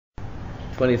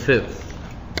25th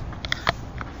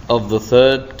of the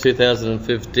 3rd,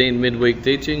 2015 midweek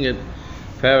teaching at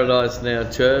Paradise Now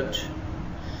Church.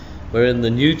 We're in the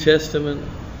New Testament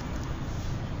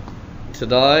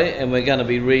today, and we're going to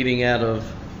be reading out of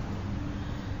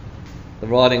the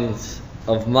writings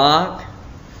of Mark.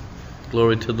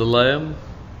 Glory to the Lamb.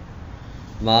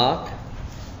 Mark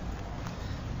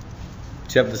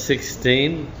chapter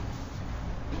 16.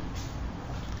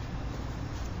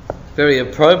 Very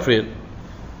appropriate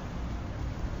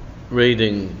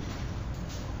reading.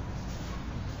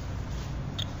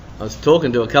 I was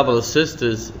talking to a couple of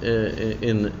sisters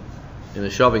in a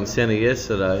shopping centre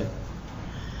yesterday,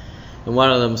 and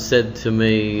one of them said to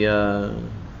me,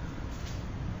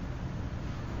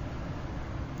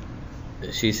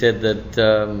 she said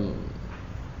that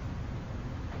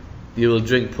you will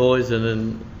drink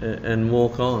poison and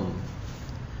walk on.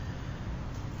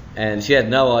 And she had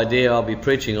no idea I'll be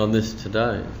preaching on this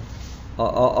today.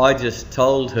 I just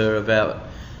told her about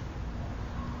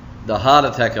the heart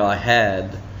attack I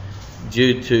had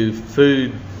due to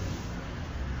food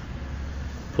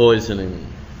poisoning.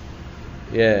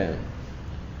 Yeah.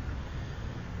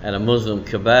 At a Muslim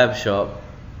kebab shop.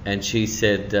 And she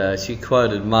said, she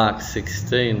quoted Mark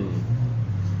 16.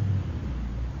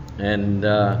 And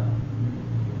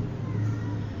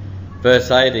verse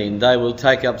 18, they will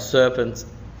take up serpents,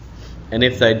 and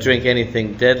if they drink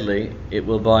anything deadly, it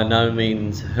will by no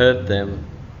means hurt them.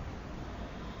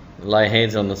 Lay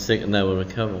hands on the sick and they will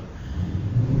recover.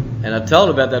 And I told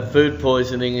her about that food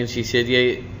poisoning, and she said,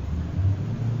 yeah,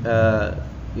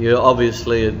 you're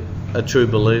obviously a true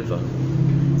believer.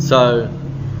 So,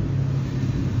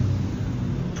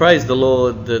 praise the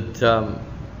Lord that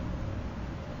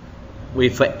we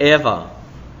forever,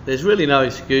 there's really no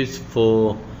excuse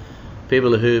for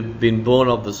people who've been born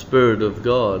of the Spirit of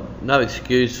God, no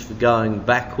excuse for going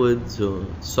backwards or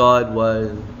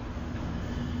sideways,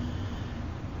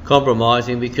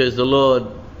 compromising, because the Lord,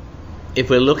 if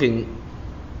we're looking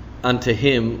unto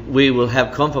Him, we will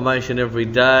have confirmation every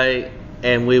day,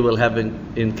 and we will have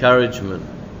encouragement.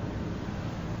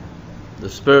 The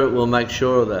Spirit will make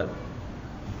sure of that.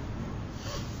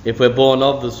 If we're born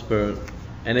of the Spirit,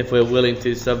 and if we're willing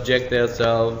to subject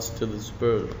ourselves to the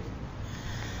Spirit.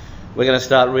 We're going to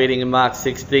start reading in Mark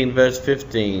 16 verse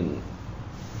 15.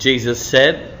 Jesus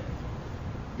said,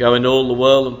 go into all the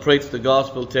world and preach the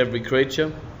gospel to every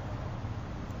creature.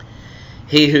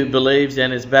 He who believes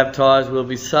and is baptized will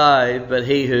be saved, but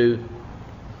he who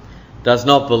does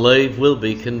not believe will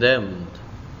be condemned.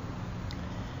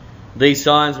 These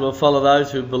signs will follow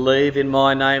those who believe. In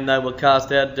my name they will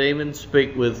cast out demons,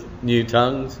 speak with new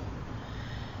tongues,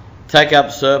 take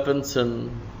up serpents, and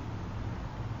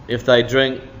if they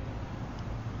drink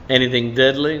anything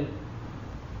deadly,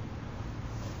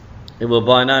 it will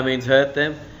by no means hurt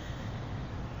them.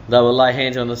 They will lay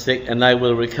hands on the sick and they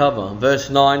will recover. Verse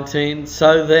 19,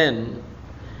 so then,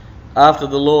 after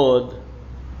the Lord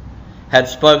had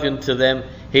spoken to them,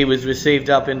 he was received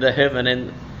up into heaven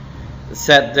and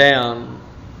sat down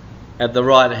at the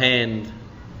right hand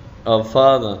of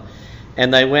Father.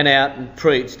 And they went out and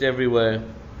preached everywhere,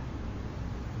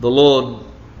 the Lord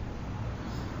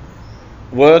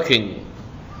working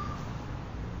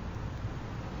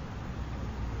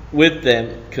with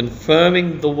them,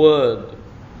 confirming the word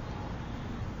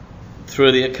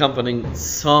through the accompanying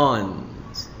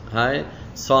signs. Hey?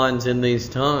 Signs in these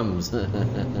times.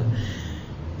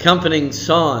 Accompanying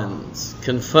signs,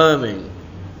 confirming.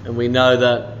 And we know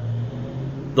that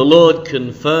the Lord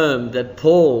confirmed that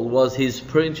Paul was his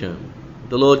preacher.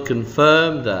 The Lord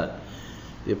confirmed that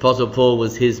the Apostle Paul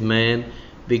was his man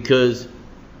because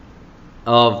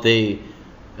of the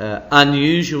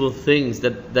unusual things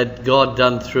that God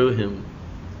done through him,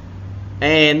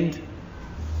 and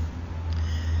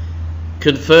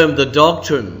confirmed the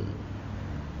doctrine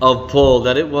of Paul,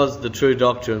 that it was the true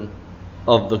doctrine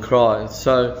of the Christ.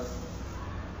 So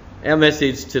our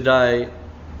message today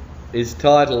is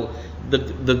titled,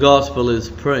 The Gospel is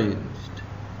Preached.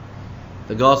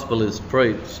 The Gospel is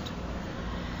preached.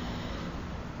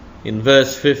 In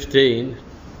verse 15,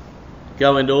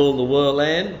 go into all the world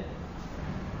and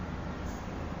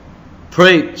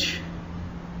preach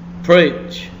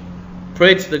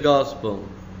the gospel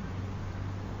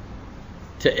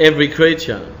to every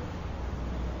creature.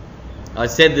 I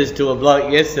said this to a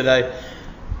bloke yesterday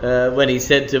when he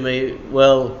said to me,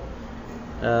 well,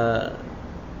 the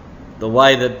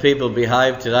way that people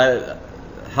behave today,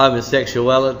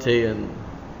 homosexuality and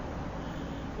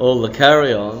all the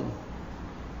carry on,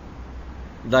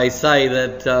 they say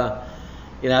that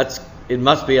it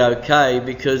must be okay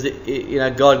because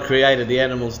God created the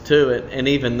animals too, and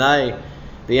even the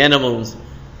animals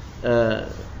the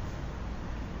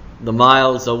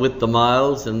males are with the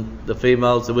males and the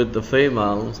females are with the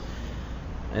females.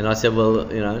 And I said, well,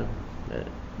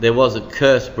 there was a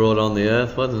curse brought on the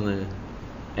earth, wasn't there?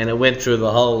 And it went through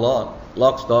the whole lot,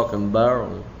 lock, stock and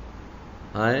barrel.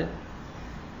 Eh?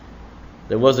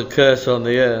 There was a curse on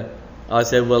the earth. I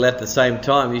said, well, at the same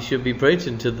time, you should be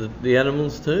preaching to the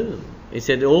animals too. He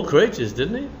said, all creatures,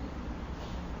 didn't he?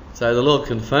 So the Lord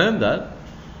confirmed that,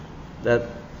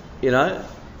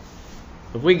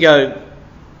 if we go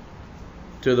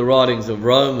to the writings of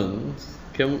Romans,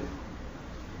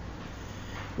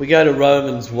 we go to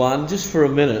Romans 1 just for a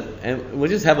minute, and we'll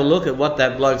just have a look at what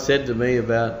that bloke said to me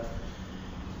about,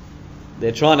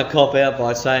 they're trying to cop out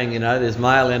by saying, there's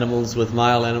male animals with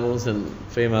male animals and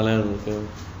female animals.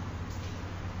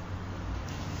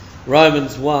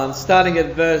 Romans 1, starting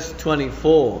at verse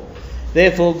 24.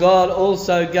 Therefore God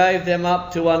also gave them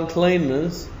up to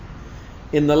uncleanness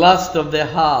in the lust of their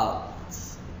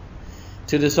hearts,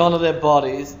 to dishonour their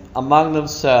bodies among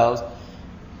themselves,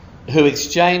 who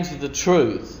exchanged the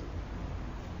truth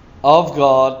of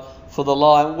God for the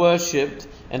lie, and worshipped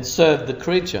and served the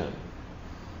creature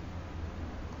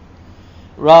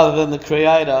rather than the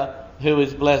Creator, who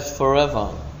is blessed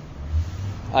forever.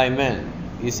 Amen.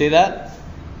 You see that?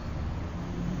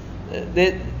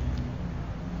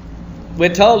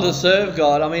 We're told to serve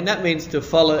God. I mean, that means to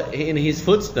follow in His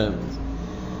footsteps.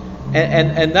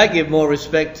 And they give more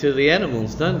respect to the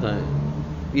animals, don't they?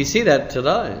 You see that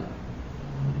today.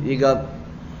 You got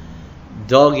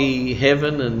doggy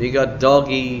heaven and you got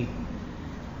doggy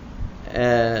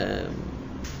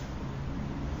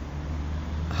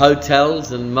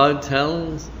hotels and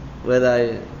motels where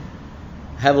they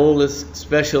have all this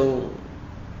special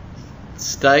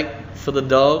steak for the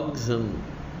dogs and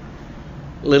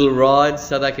little rides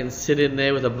so they can sit in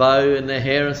there with a bow in their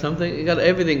hair or something. You've got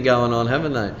everything going on,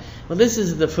 haven't they? Well, this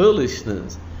is the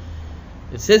foolishness.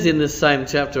 It says in this same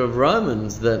chapter of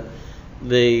Romans that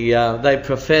they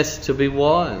profess to be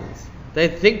wise. They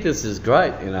think this is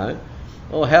great,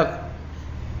 Oh, how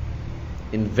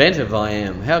inventive I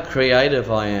am, how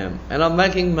creative I am, and I'm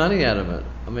making money out of it.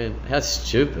 I mean, how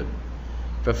stupid.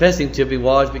 Professing to be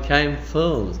wise became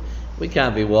fools. We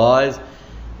can't be wise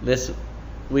unless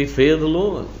we fear the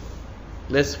Lord,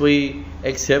 lest we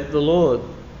accept the Lord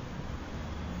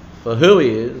for who He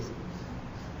is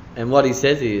and what He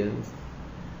says He is.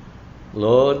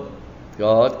 Lord,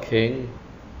 God, King,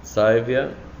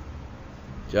 Saviour,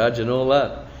 Judge and all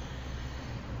that.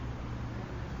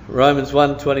 Romans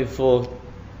 1, 24,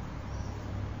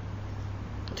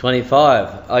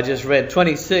 25, I just read.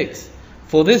 26,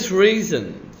 for this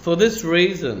reason,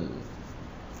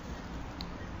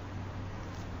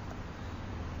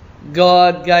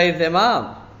 God gave them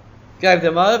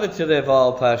over to their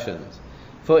vile passions.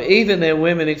 For even their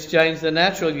women exchanged the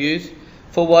natural use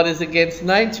for what is against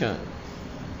nature.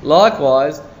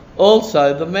 Likewise,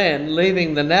 also the men,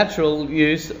 leaving the natural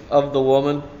use of the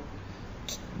woman,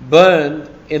 burned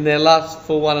in their lust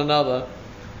for one another,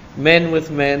 men with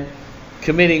men,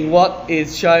 committing what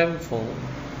is shameful,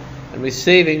 and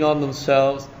receiving on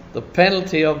themselves the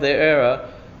penalty of their error,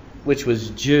 which was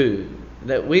due.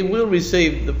 That we will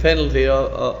receive the penalty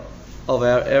of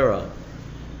our error.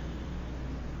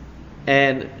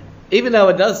 And even though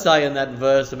it does say in that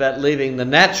verse about leaving the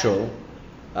natural,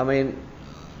 I mean,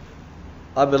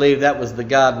 I believe that was the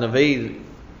Garden of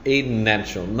Eden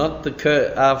natural, not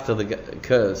the after the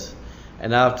curse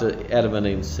and after Adam and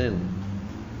Eve's sin.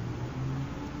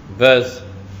 Verse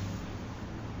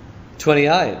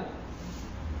 28.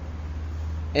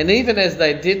 And even as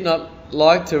they did not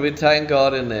like to retain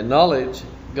God in their knowledge,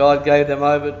 God gave them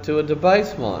over to a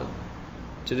debased mind,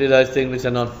 to do those things which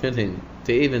are not fitting,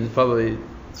 to even probably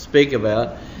speak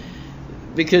about.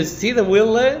 Because see the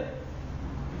will there?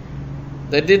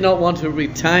 They did not want to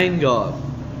retain God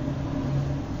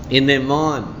in their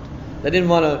mind. They didn't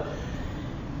want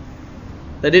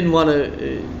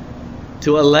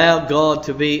to allow God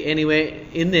to be anywhere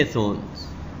in their thoughts.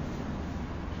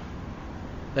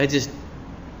 They just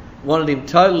wanted Him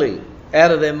totally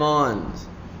out of their minds,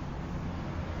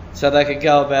 so they could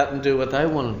go about and do what they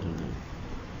wanted to do.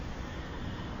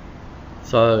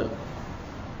 So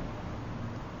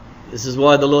this is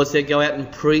why the Lord said, go out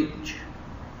and preach.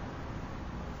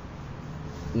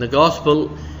 And the gospel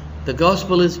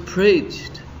is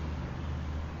preached.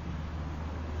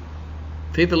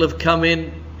 People have come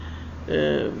in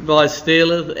by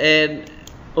stealers and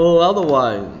all other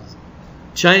ways,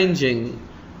 changing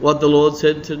what the Lord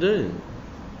said to do.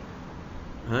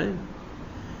 Right?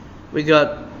 We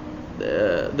got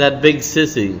that big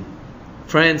sissy,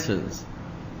 Francis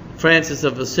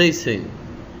of Assisi,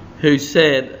 who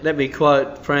said, let me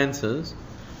quote Francis,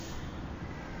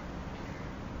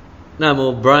 no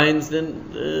more brains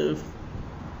than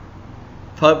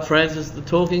Pope Francis the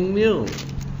talking mule.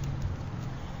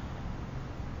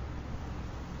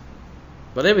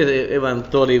 But everyone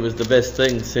thought he was the best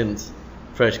thing since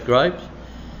fresh grapes.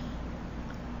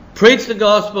 Preach the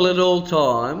gospel at all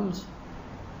times,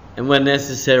 and when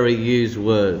necessary use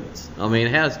words. I mean,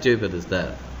 how stupid is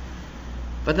that?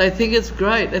 But they think it's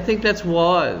great. They think that's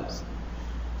wise.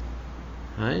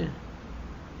 Hey?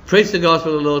 Preach the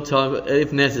gospel at all times,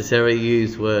 if necessary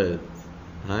use words.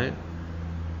 Hey?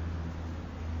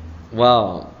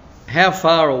 Wow. How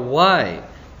far away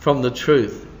from the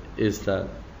truth is that?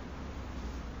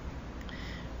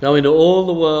 Go into all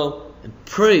the world and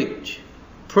preach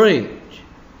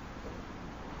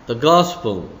the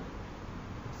gospel.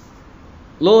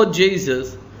 Lord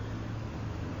Jesus,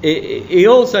 he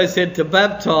also said to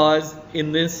baptize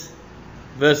in this,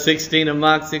 verse 16 of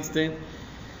Mark 16,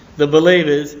 the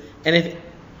believers. And if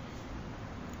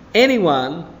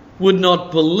anyone would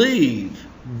not believe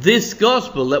this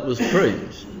gospel that was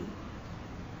preached,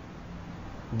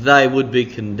 they would be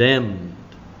condemned.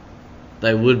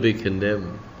 They would be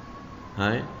condemned.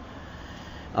 Hey?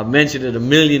 I've mentioned it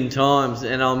 1,000,000 times,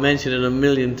 and I'll mention it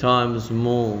 1,000,000 times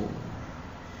more,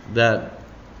 that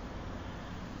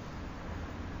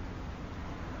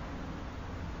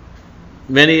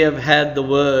many have had the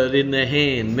word in their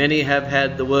hand. Many have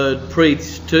had the word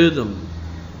preached to them.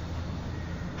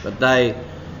 But they,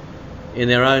 in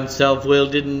their own self-will,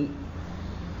 didn't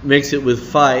mix it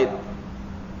with faith.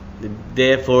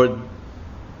 Therefore,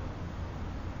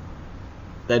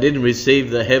 they didn't receive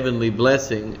the heavenly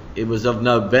blessing. It was of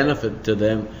no benefit to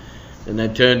them. And they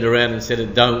turned around and said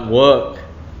it don't work,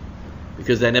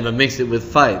 because they never mixed it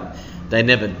with faith. They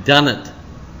never done it.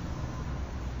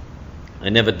 They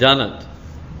never done it.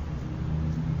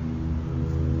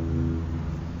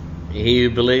 He who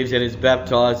believes and is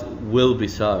baptized will be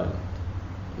saved.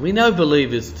 We know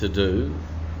believers to do.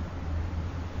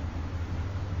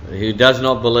 He who does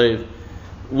not believe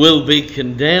will be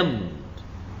condemned.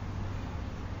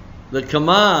 The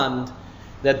command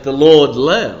that the Lord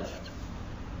left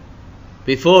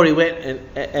before he went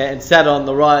and sat on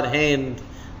the right hand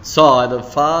side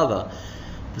of Father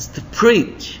was to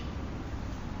preach.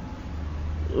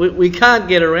 We can't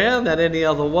get around that any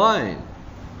other way.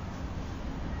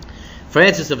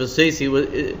 Francis of Assisi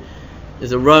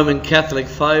is a Roman Catholic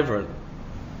favourite,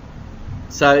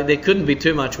 so there couldn't be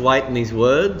too much weight in his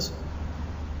words,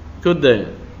 could there?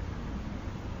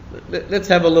 Let's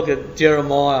have a look at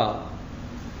Jeremiah.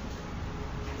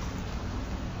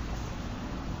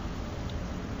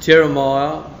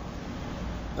 Jeremiah,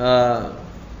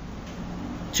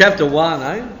 chapter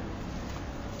 1,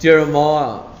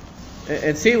 Jeremiah,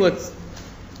 and see what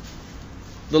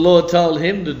the Lord told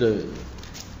him to do.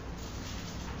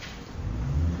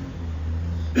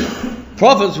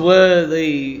 Prophets were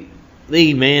the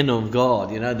men of God,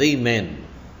 the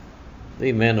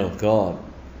men of God.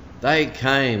 They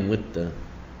came with the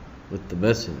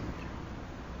message.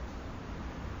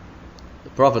 The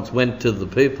prophets went to the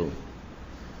people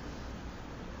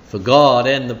for God,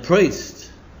 and the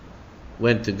priest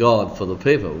went to God for the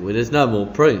people. There's no more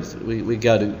priests. We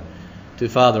go to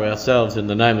Father ourselves in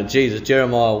the name of Jesus.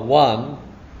 Jeremiah 1.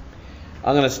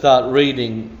 I'm going to start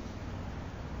reading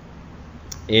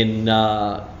in,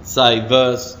 say,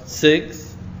 verse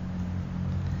 6.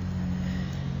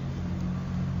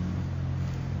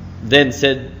 Then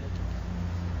said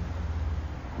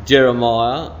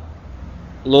Jeremiah,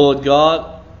 Lord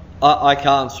God, I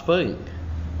can't speak,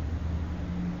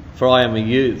 for I am a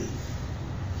youth.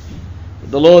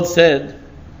 The Lord said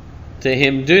to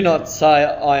him, do not say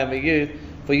I am a youth,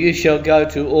 for you shall go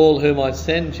to all whom I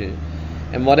send you,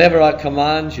 and whatever I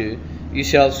command you, you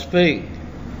shall speak.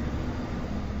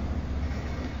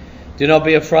 Do not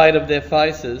be afraid of their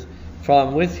faces, for I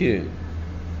am with you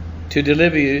to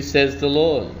deliver you, says the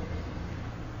Lord.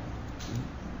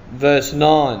 Verse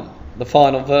 9, the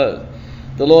final verse.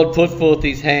 The Lord put forth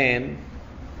his hand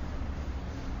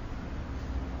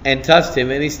and touched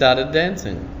him, and he started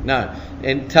dancing. No,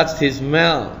 and touched his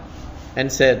mouth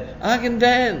and said, I can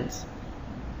dance.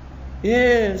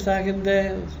 Yes, I can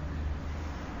dance.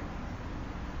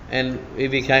 And he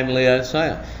became Leo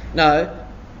Sayer. No,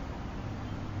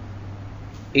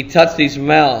 he touched his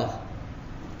mouth,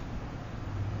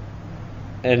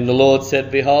 and the Lord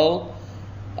said, behold,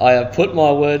 I have put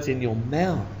my words in your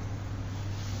mouth.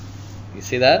 You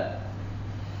see that?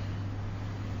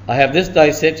 I have this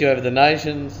day set you over the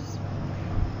nations,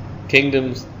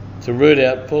 kingdoms, to root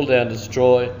out, pull down,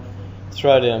 destroy,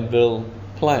 throw down, build,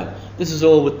 plant. This is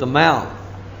all with the mouth.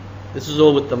 This is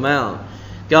all with the mouth.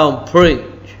 Go and preach.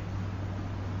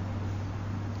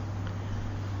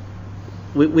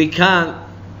 We can't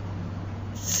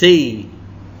see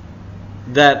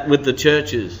that with the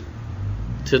churches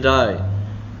today.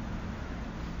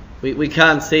 We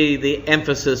can't see the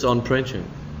emphasis on preaching,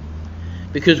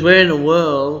 because we're in a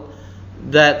world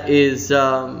that is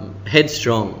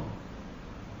headstrong.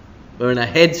 We're in a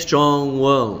headstrong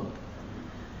world.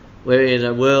 We're in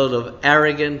a world of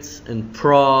arrogance and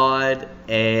pride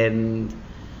and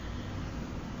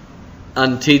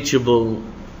unteachable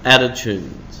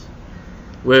attitudes.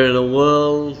 We're in a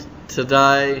world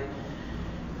today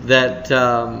that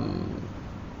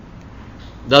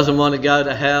doesn't want to go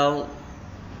to hell,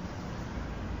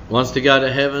 wants to go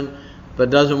to heaven, but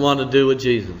doesn't want to do what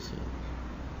Jesus said.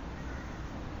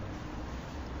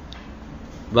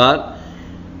 But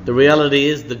the reality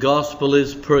is the gospel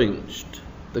is preached.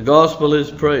 The gospel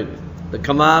is preached. The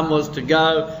command was to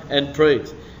go and preach.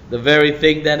 The very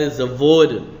thing that is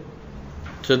avoided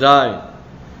today,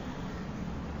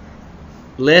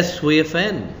 lest we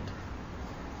offend.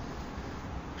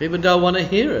 People don't want to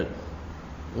hear it.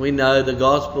 We know the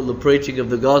gospel, the preaching of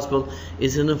the gospel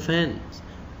is an offence.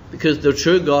 Because the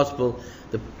true gospel,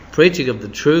 the preaching of the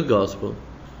true gospel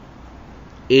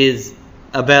is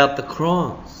about the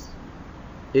cross.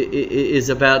 It is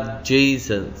about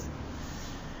Jesus.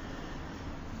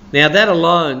 Now that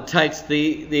alone takes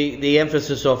the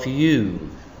emphasis off you.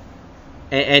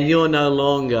 And you're no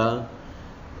longer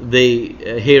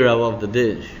the hero of the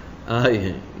dish, are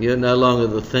you? You're no longer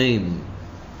the theme.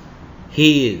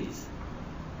 He is.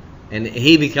 And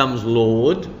he becomes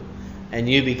Lord, and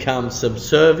you become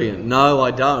subservient. No,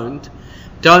 I don't.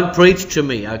 Don't preach to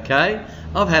me, okay?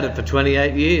 I've had it for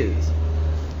 28 years.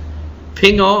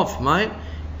 Ping off, mate.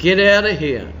 Get out of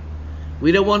here.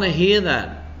 We don't want to hear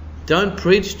that. Don't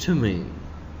preach to me.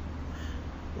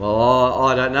 Well,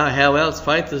 I don't know how else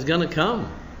faith is going to come.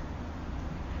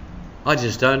 I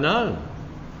just don't know.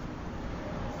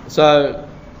 So,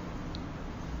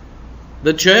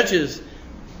 the churches,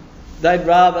 they'd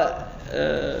rather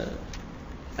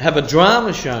have a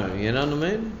drama show, you know what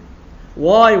I mean?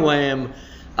 YWAM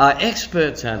are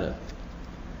experts at it.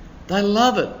 They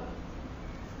love it.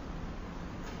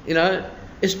 You know,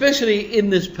 especially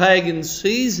in this pagan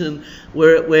season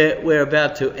where we're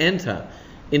about to enter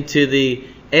into the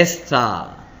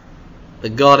Esther, the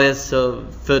goddess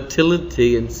of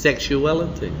fertility and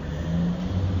sexuality,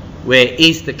 where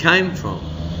Easter came from,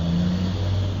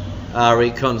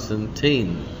 Ari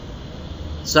Constantine.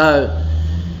 So,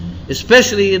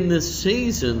 especially in this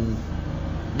season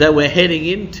that we're heading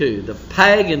into, the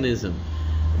paganism,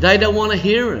 they don't want to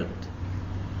hear it.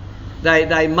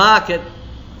 They mark it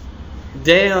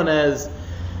down as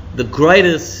the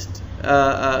greatest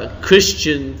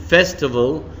Christian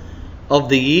festival of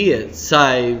the year,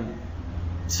 say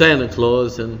Santa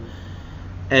Claus and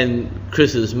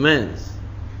Chris's Mass.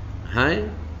 Hey?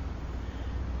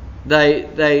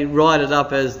 They write it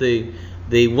up as the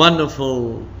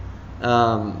wonderful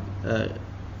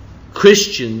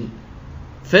Christian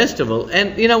festival,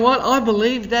 and you know what? I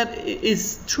believe that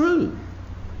is true.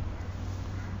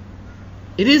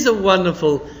 It is a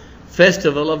wonderful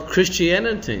festival of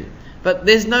Christianity, but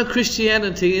there's no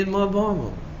Christianity in my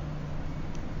Bible.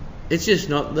 It's just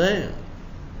not there.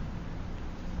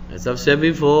 As I've said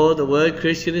before, the word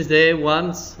Christian is there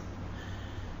once,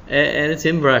 and it's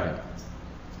in brackets.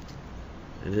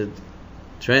 And the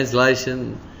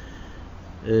translation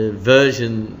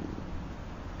version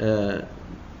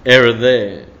error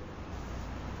there.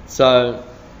 So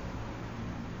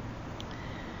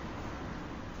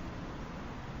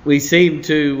we seem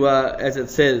to, as it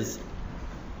says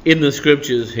in the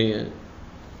scriptures here,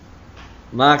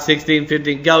 Mark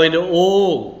 16:15, go into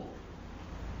all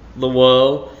the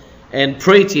world and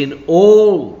preach in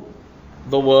all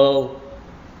the world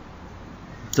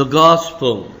the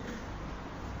gospel.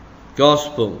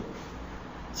 Gospel.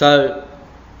 So,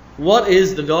 what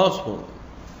is the gospel?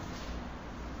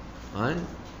 Right?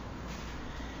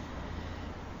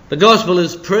 The gospel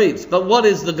is preached, but what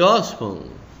is the gospel?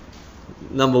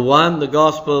 Number one, the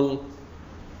gospel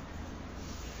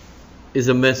is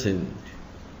a message.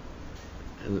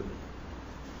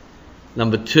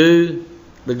 Number two,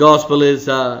 the gospel is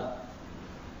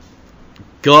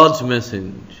God's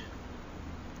message.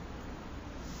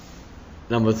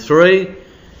 Number three,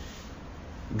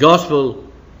 gospel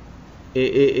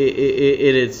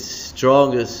in its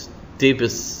strongest,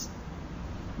 deepest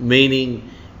meaning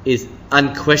is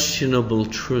unquestionable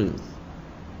truth.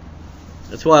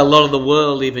 That's why a lot of the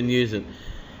world even use it.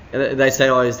 They say,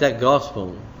 oh, is that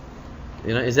gospel?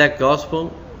 You know, is that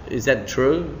gospel? Is that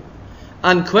true?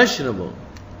 Unquestionable.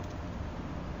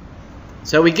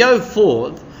 So we go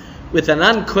forth with an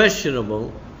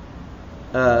unquestionable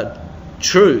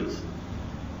truth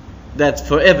that's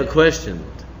forever questioned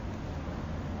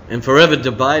and forever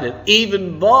debated,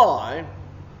 even by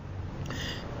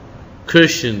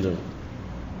Christendom.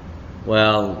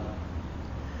 Well,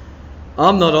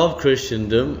 I'm not of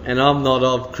Christendom and I'm not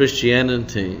of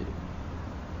Christianity.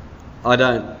 I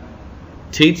don't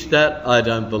teach that, I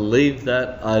don't believe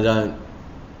that, I don't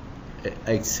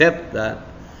accept that.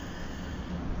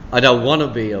 I don't want to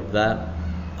be of that.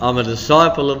 I'm a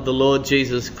disciple of the Lord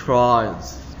Jesus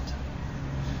Christ,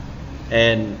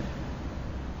 and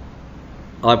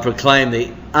I proclaim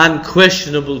the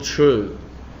unquestionable truth.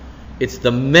 It's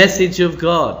the message of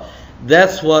God.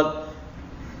 That's what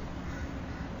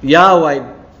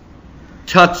Yahweh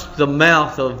touched the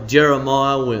mouth of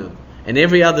Jeremiah with, and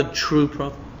every other true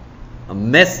prophet. A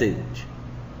message.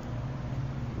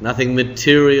 Nothing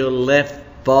material left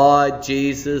by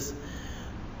Jesus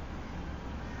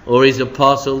or his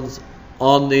apostles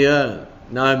on the earth.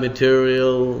 No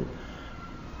material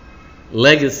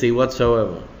legacy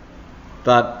whatsoever.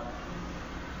 But,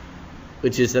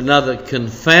 which is another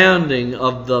confounding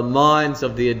of the minds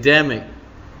of the Adamic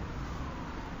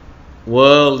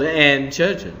world and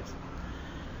churches.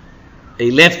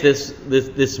 He left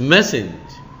this message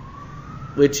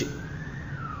which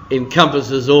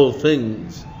encompasses all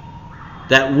things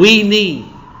that we need,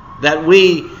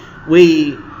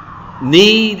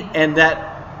 and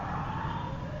that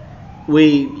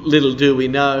we, little do we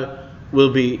know,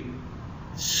 will be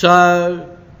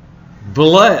so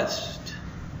blessed,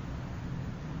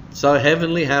 so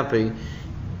heavenly happy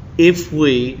if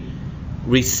we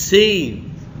receive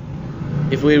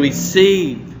the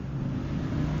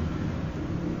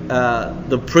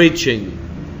preaching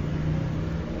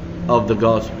of the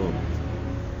gospel,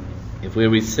 if we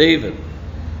receive it.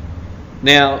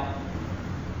 Now,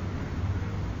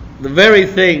 the very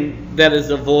thing that is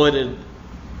avoided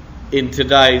in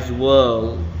today's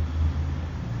world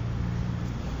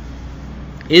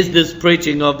is this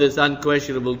preaching of this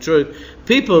unquestionable truth.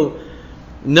 People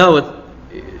know it.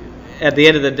 At the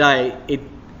end of the day,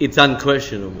 it's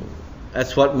unquestionable.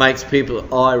 That's what makes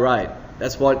people irate.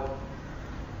 That's what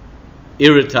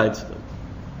irritates them.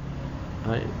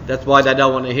 Right? That's why they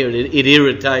don't want to hear it. It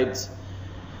irritates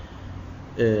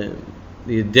the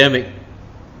Adamic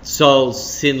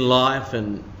soul's sin life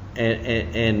and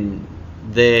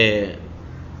their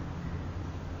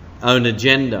own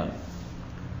agenda.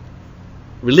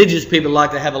 Religious people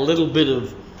like to have a little bit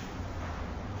of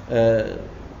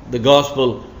the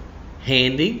gospel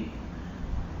handy,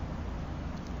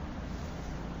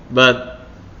 but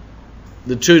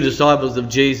the true disciples of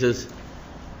Jesus,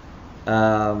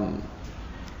 the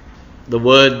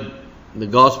word, the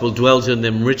gospel dwells in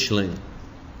them richly.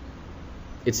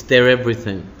 It's their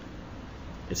everything.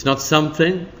 It's not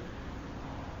something.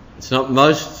 It's not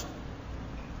most.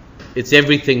 It's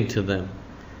everything to them.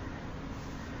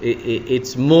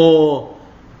 It's more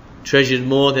treasured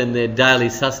more than their daily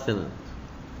sustenance,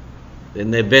 than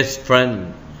their best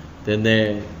friend, than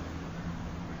their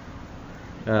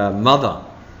mother.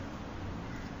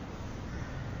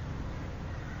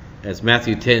 As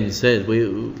Matthew 10 says,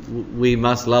 we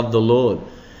must love the Lord.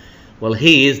 Well,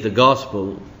 He is the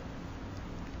gospel.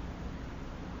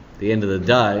 At the end of the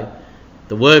day,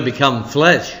 the Word become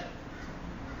flesh,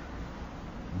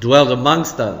 dwelt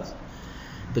amongst us.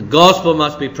 The gospel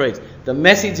must be preached. The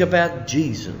message about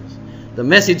Jesus, the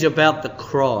message about the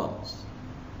cross,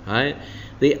 right?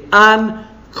 The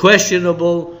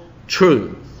unquestionable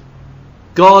truth,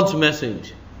 God's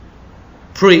message,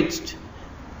 preached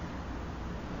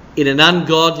in an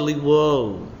ungodly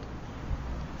world,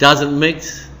 doesn't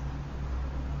mix.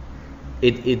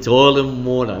 It's oil and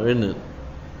water, isn't it?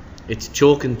 It's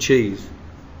chalk and cheese.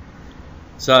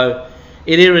 So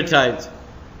it irritates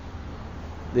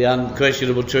the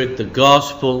unquestionable truth, the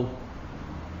gospel.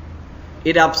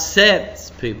 It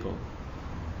upsets people.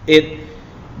 It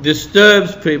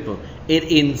disturbs people. It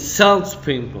insults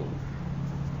people.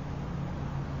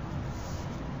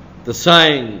 The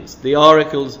sayings, the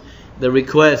oracles, the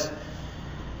requests.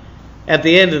 At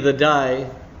the end of the day,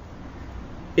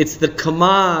 it's the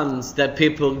commands that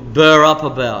people burr up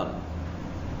about.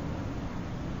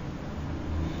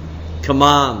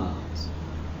 Commands.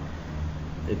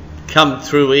 It come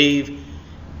through Eve.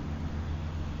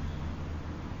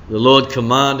 The Lord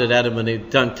commanded Adam and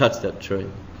Eve, don't touch that tree.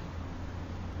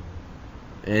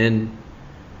 And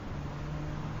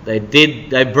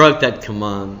they broke that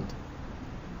command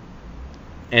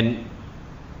and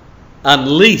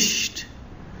unleashed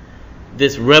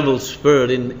this rebel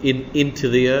spirit into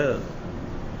the earth.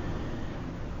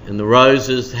 And the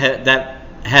roses that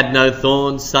had no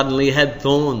thorns suddenly had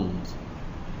thorns.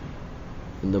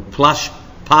 And the plush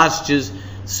pastures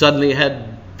suddenly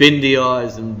had bendy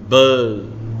eyes and burrs,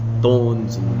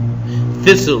 thorns, and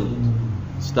thistles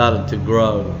started to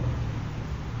grow.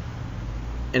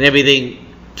 And everything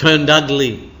turned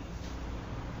ugly.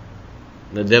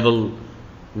 The devil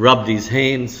rubbed his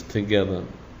hands together.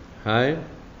 Hey?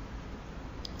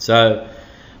 So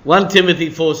 1 Timothy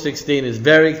 4:16 is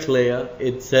very clear.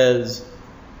 It says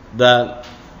that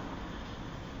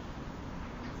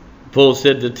Paul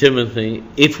said to Timothy,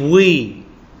 if we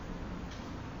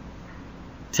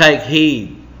take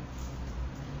heed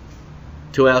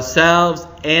to ourselves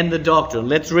and the doctrine,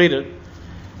 let's read it.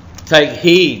 Take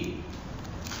heed.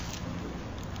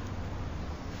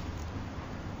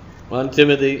 1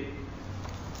 Timothy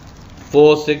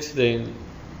 4:16.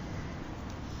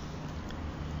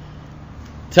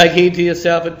 Take heed to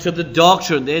yourself and to the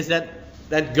doctrine. There's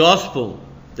that gospel.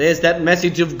 There's that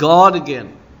message of God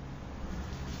again.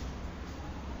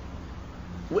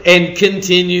 And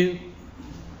continue.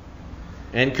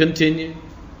 And continue.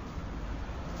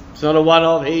 It's not a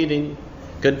one-off heeding.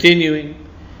 Continuing.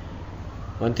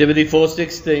 1 Timothy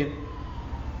 4:16.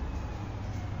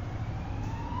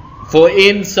 For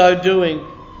in so doing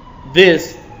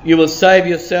this, you will save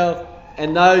yourself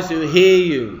and those who hear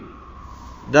you.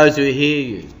 Those who hear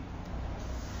you.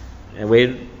 And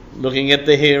we're looking at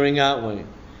the hearing, aren't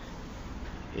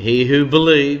we? He who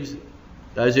believes,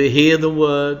 those who hear the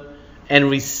word and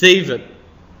receive it.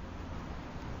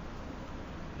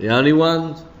 The only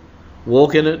ones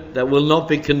walk in it that will not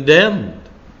be condemned.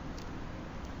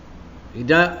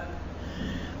 I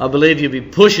believe you'll be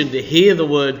pushing to hear the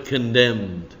word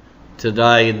condemned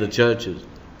today in the churches.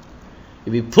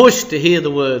 You'll be pushed to hear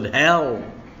the word hell,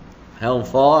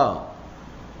 hellfire.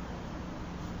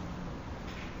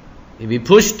 You'll be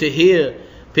pushed to hear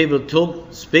people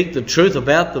speak the truth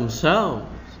about themselves.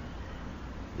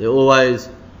 They're always,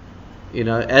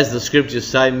 as the scriptures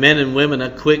say, men and women are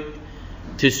quick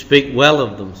to speak well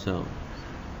of themselves.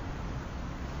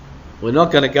 We're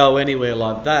not going to go anywhere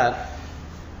like that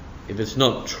if it's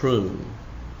not true.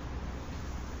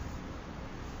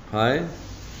 Hey?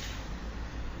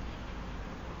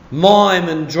 Mime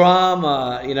and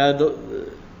drama,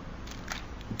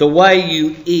 the way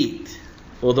you eat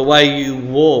or the way you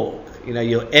walk,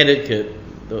 your etiquette,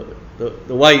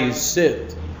 the way you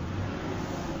sit.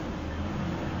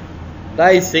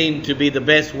 They seem to be the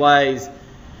best ways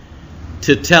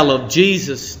to tell of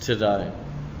Jesus today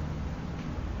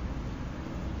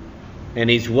and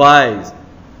his ways,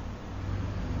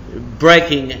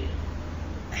 breaking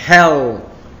hell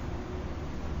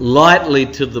lightly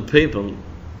to the people,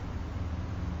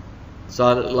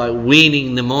 so like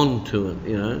weaning them onto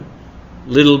it,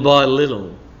 little by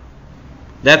little.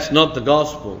 That's not the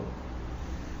gospel.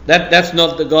 That's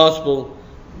not the gospel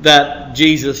that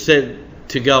Jesus said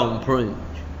to go and preach.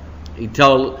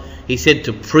 He said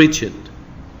to preach it.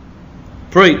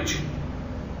 Preach.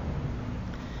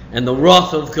 And the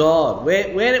wrath of God.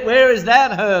 Where is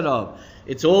that heard of?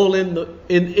 It's all in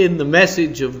the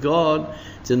message of God.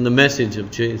 It's in the message of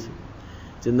Jesus.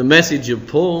 It's in the message of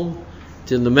Paul.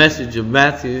 It's in the message of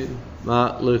Matthew,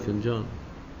 Mark, Luke and John.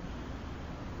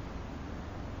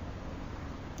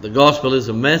 The gospel is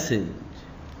a message.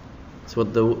 That's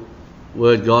what the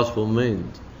word gospel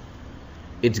means.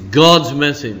 It's God's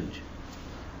message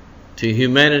to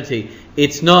humanity.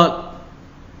 It's not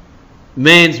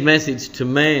man's message to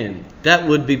man. That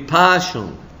would be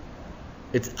partial.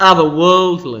 It's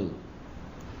otherworldly.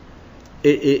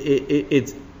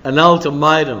 It's an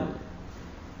ultimatum.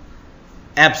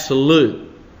 Absolute.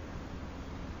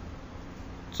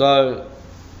 So,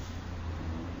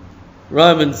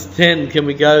 Romans 10, can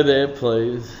we go there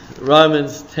please?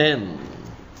 Romans 10.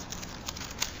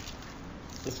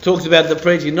 It talks about the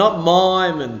preaching, not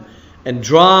mime and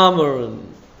drama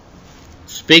and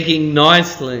speaking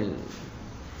nicely.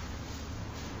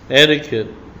 Etiquette.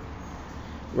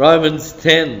 Romans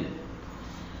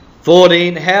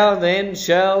 10:14. How then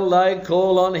shall they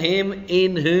call on him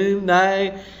in whom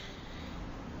they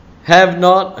have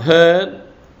not heard?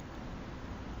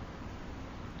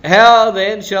 How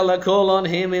then shall they call on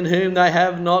him in whom they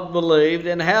have not believed?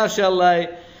 And how shall they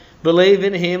believe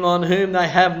in him on whom they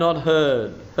have not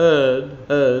heard?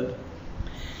 Heard.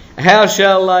 How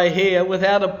shall they hear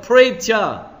without a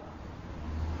preacher?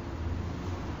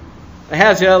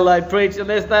 How shall they preach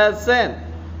unless they are sent?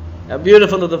 How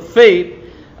beautiful are the feet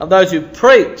of those who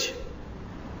preach.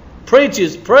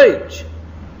 Preachers preach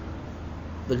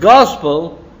the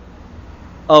gospel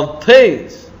of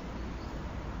peace,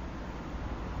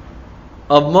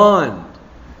 of mind,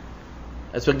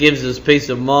 That's what gives us peace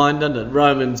of mind, doesn't it?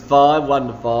 Romans 5,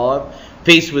 1-5.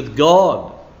 Peace with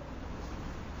God.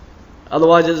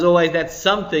 Otherwise there's always that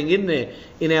something in there,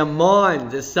 in our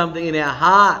minds, there's something in our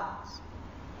hearts.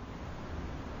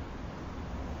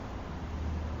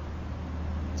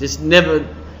 Just never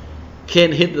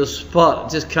can hit the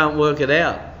spot, just can't work it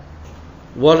out.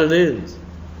 What it is.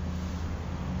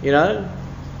 You know?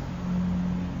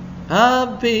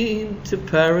 I've been to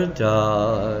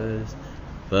paradise,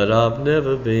 but I've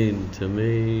never been to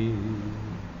me.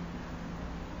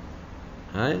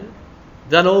 Hey?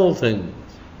 Done all things,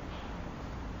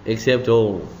 except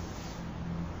all.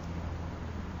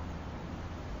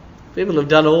 People have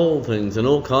done all things and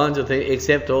all kinds of things,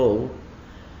 except all.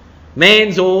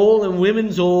 Man's all and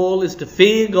women's all is to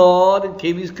fear God and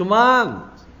keep His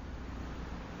commands.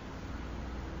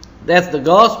 That's the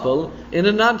gospel in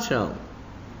a nutshell.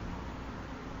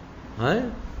 Right?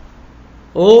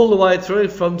 All the way through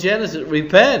from Genesis,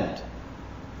 repent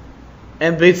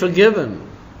and be forgiven.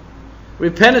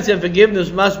 Repentance and forgiveness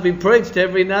must be preached to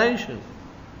every nation.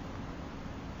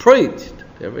 Preached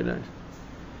to every nation.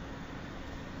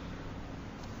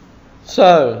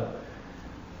 So,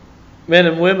 men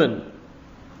and women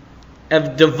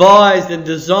have devised and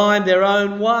designed their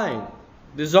own way,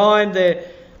 designed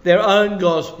their own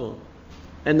gospel,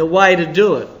 and the way to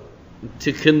do it,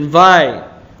 to convey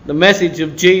the message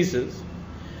of Jesus.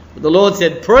 But the Lord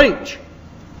said, preach.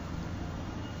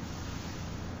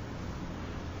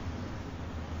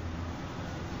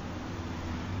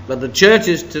 But the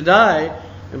churches today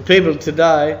and people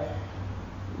today,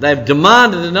 they've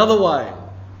demanded another way.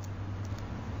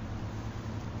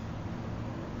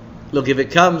 Look, if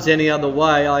it comes any other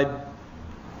way, I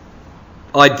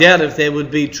doubt if there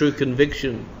would be true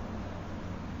conviction.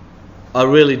 I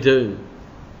really do.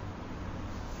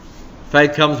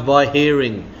 Faith comes by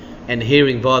hearing, and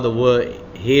hearing by the word.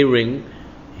 Hearing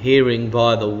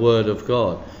by the word of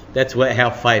God. That's how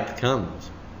faith comes.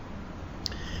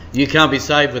 You can't be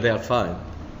saved without faith.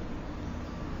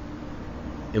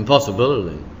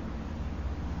 Impossibility.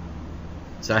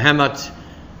 So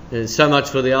so much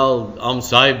for the old, I'm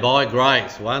saved by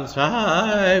grace. Once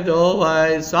saved,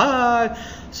 always saved.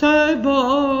 Saved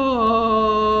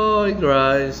by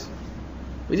grace.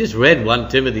 We just read 1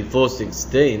 Timothy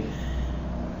 4:16.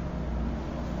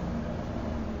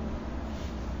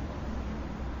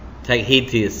 Take heed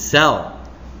to yourself.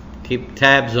 Keep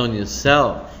tabs on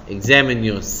yourself. Examine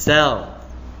yourself.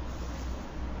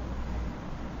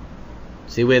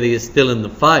 See whether you're still in the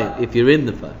faith, if you're in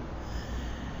the faith.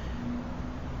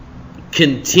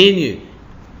 Continue.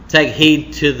 Take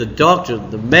heed to the doctrine,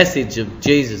 the message of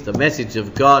Jesus, the message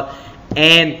of God,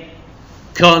 and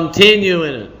continue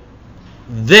in it.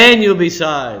 Then you'll be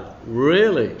saved.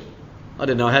 Really? I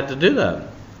didn't know I had to do that.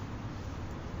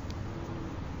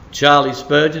 Charlie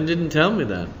Spurgeon didn't tell me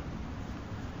that.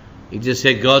 He just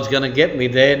said God's going to get me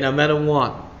there no matter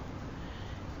what.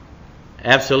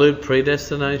 Absolute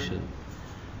predestination.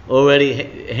 Already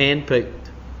handpicked.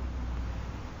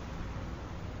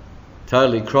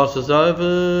 Totally crosses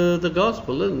over the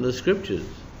gospel and the scriptures.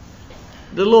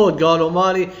 The Lord God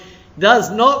Almighty does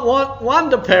not want one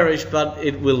to perish, but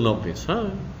it will not be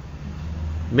so.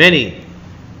 Many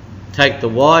take the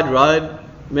wide road.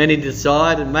 Many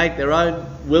decide and make their own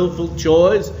willful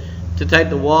choice to take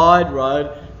the wide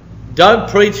road. Don't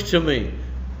preach to me.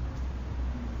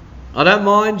 I don't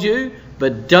mind you,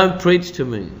 but don't preach to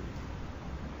me.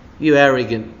 You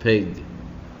arrogant pig.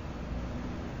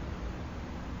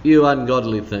 You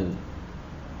ungodly thing.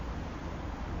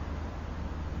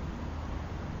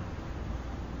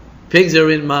 Pigs are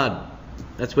in mud.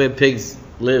 That's where pigs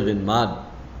live, in mud.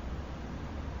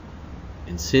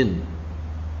 In sin.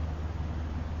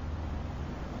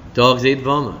 Dogs eat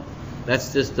vomit.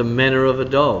 That's just the manner of a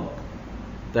dog.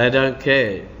 They don't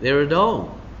care. They're a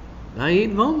dog. They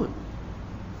eat vomit.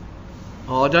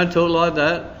 Oh, don't talk like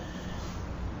that.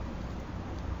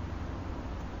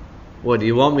 What, do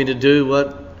you want me to do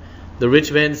what the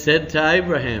rich man said to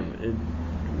Abraham?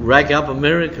 Rack up a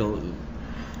miracle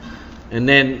and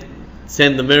then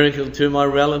send the miracle to my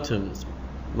relatives,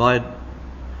 my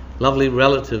lovely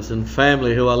relatives and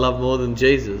family who I love more than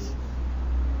Jesus.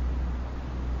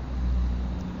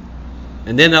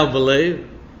 And then they'll believe.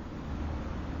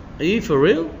 Are you for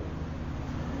real?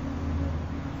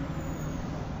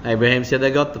 Abraham said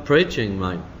they got the preaching,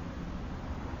 mate.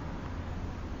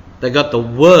 They got the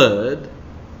word.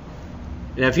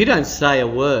 You know, if you don't say a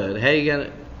word, how are you going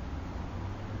to...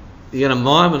 You're going to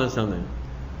mime it or something.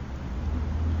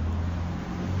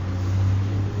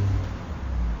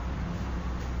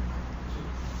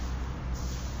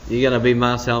 You're going to be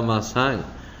Marcel Marceau.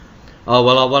 Oh,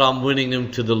 well, I'm winning them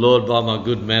to the Lord by my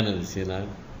good manners, you know.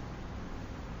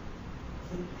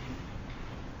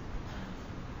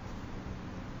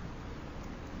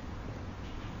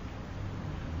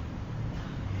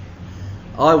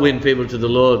 I win people to the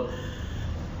Lord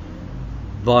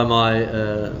by my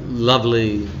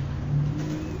lovely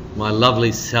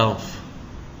self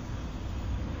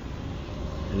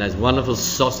and those wonderful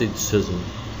sausage sizzle.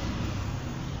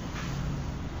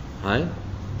 Hey?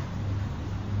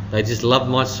 They just love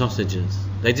my sausages.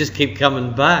 They just keep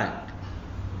coming back.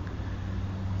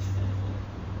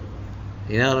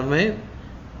 You know what I mean?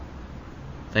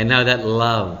 They know that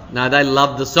love. No, they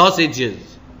love the sausages.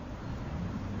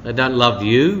 They don't love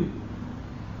you.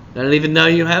 They don't even know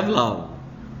you have love.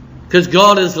 Because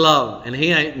God is love and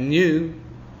He ain't in you.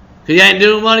 Because He ain't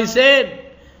doing what He said.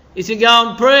 He said, go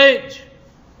and preach.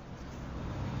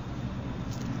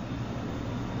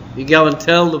 You go and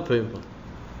tell the people.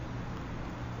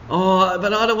 Oh,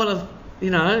 but I don't want to,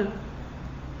 you know.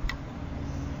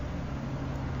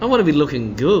 I want to be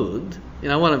looking good. You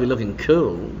know, I want to be looking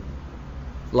cool.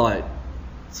 Like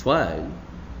swag.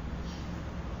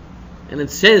 And it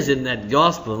says in that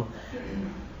gospel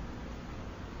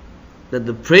that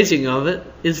the preaching of it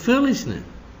is foolishness.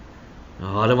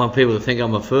 Oh, I don't want people to think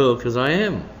I'm a fool, because I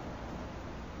am.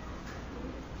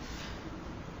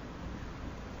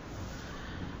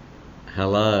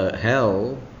 Hello,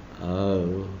 hell,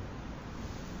 oh.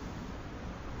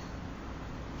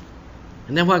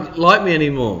 And they won't like me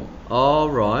anymore. All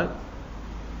right.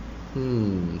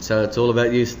 So it's all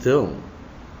about you still.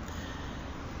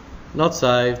 Not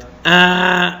saved.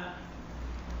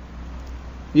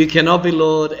 You cannot be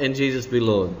Lord and Jesus be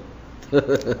Lord.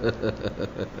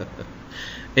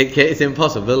 It's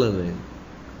impossibility.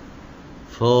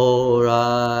 For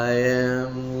I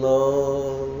am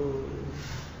Lord.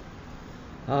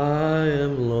 I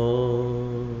am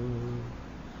Lord.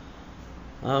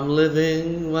 I'm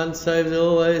living, once saved,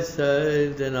 always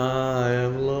saved, and I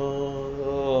am Lord.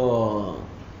 Oh.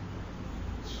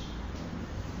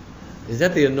 Is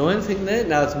that the annoying thing there?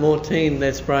 No, it's Mortine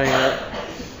they're spraying up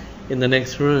in the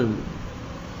next room.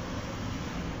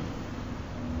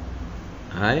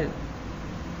 Right?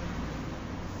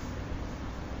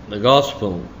 The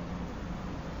gospel.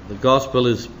 The gospel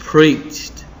is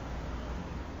preached.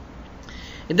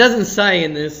 It doesn't say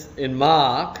in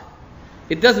Mark,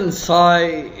 it doesn't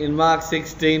say in Mark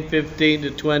 16:15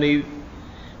 to 20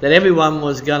 that everyone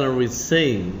was going to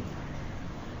receive.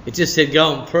 It just said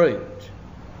go and preach.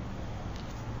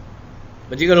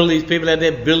 But you got all these people out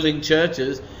there building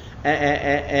churches,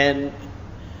 and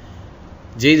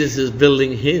Jesus is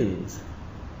building His.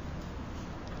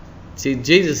 See,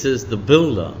 Jesus is the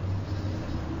builder.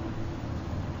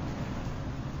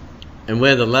 And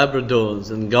we're the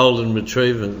Labradors and golden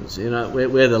retrievers, you know,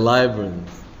 we're the labourers.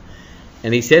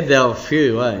 And He said there were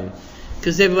few,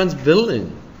 because everyone's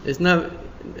building. There's no,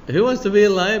 who wants to be a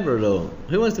labourer?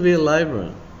 Who wants to be a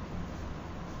labourer?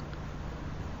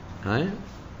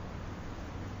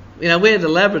 You know, we're the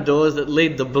Labradors that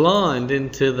lead the blind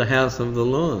into the house of the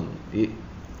Lord.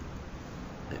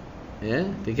 Yeah?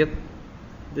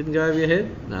 Didn't go over your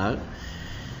head? No.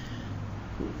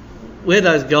 We're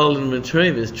those golden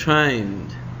retrievers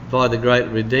trained by the great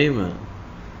Redeemer.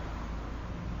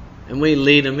 And we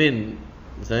lead them in,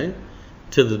 see,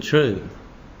 to the truth.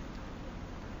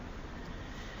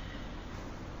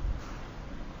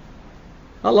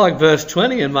 I like verse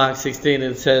 20 in Mark 16.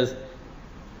 It says,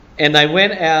 and they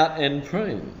went out and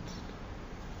preached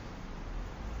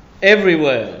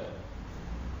everywhere.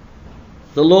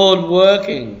 The Lord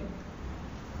working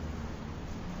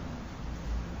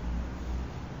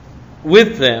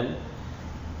with them,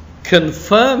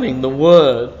 confirming the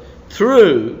word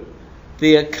through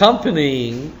the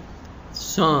accompanying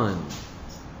signs.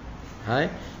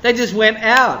 They just went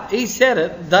out. He said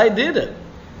it, they did it.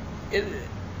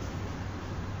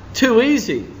 Too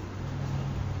easy.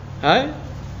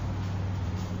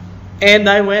 And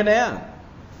they went out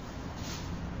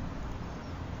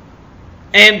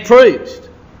and preached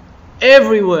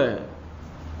everywhere.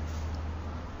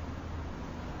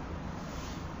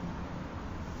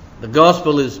 The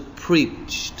gospel is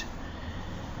preached.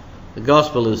 The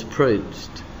gospel is preached.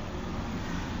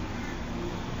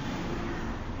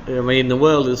 I mean, the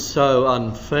world is so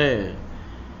unfair.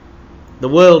 The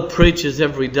world preaches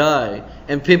every day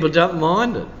and people don't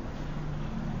mind it.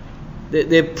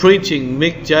 They're preaching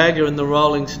Mick Jagger and the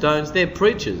Rolling Stones. They're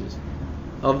preachers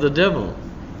of the devil.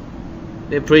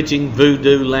 They're preaching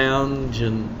Voodoo Lounge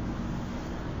and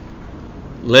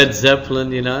Led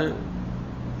Zeppelin, you know.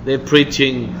 They're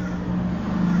preaching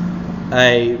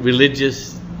a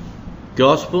religious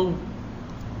gospel.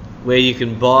 where you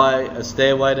can buy a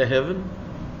stairway to heaven,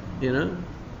 you know,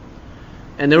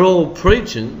 and they're all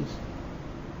preaching,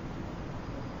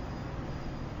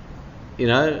 you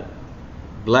know,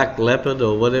 black leopard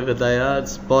or whatever they are,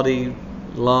 spotty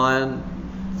lion,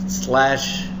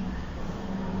 slash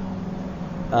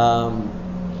 .com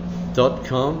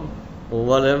or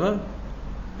whatever.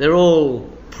 They're all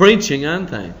preaching, aren't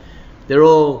they? They're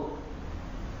all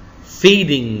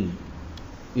feeding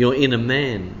your inner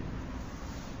man.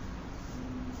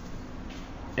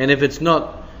 And if it's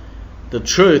not the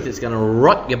truth, it's going to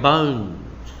rot your bones.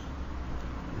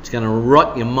 It's going to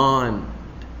rot your mind.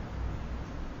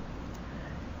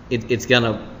 It's going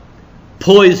to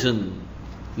poison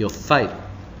your faith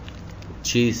with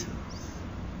Jesus.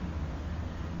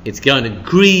 It's going to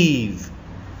grieve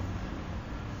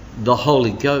the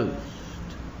Holy Ghost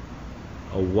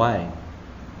away.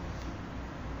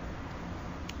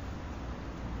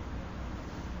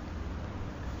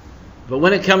 But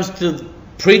when it comes to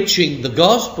preaching the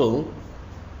gospel,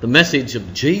 the message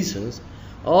of Jesus,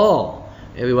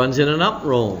 everyone's in an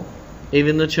uproar,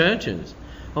 even the churches.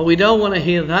 Oh, we don't want to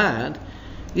hear that.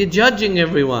 You're judging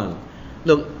everyone.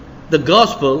 Look, the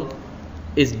gospel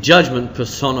is judgment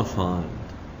personified.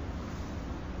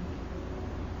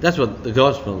 That's what the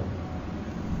gospel,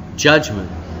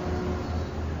 judgment.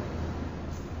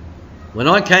 When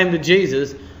I came to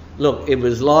Jesus, look, it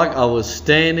was like I was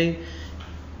standing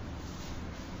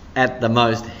at the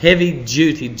most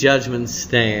heavy-duty judgment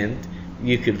stand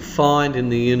you could find in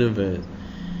the universe.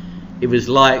 It was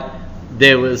like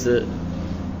there was a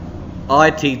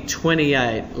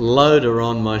IT-28 loader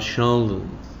on my shoulders.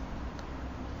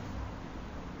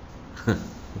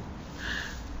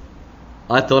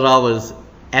 I thought I was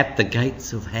at the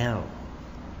gates of hell.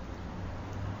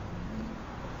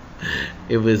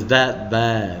 It was that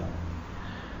bad.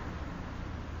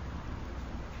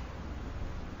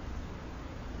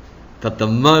 But the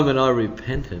moment I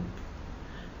repented,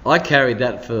 I carried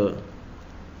that for,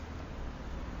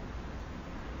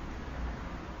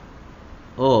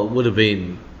 it would have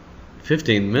been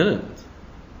 15 minutes.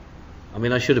 I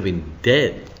mean, I should have been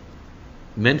dead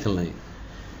mentally.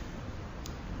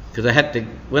 Because I had to,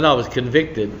 when I was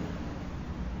convicted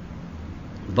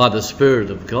by the Spirit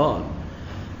of God,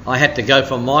 I had to go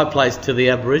from my place to the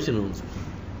Aboriginals.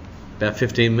 About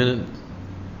 15 minutes,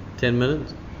 10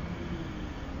 minutes.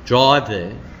 Drive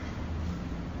there.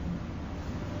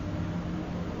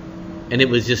 And it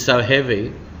was just so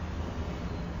heavy,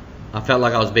 I felt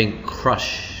like I was being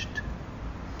crushed.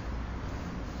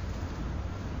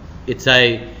 It's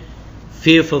a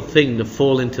fearful thing to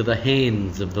fall into the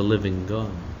hands of the living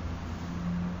God.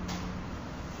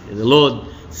 The Lord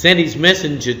sent His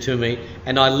messenger to me,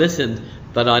 and I listened,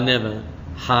 but I never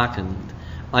hearkened.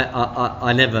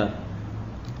 I never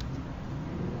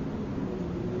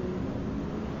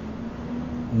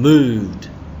moved.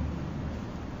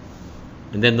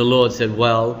 And then the Lord said,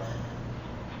 well,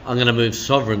 I'm going to move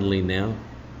sovereignly now.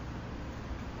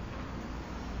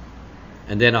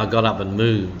 And then I got up and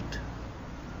moved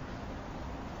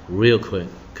real quick,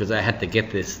 because I had to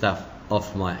get this stuff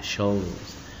off my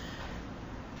shoulders.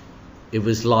 It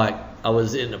was like I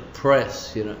was in a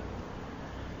press, you know,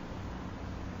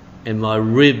 and my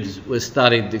ribs were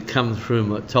starting to come through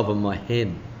my top of my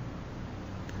head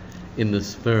in the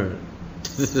Spirit.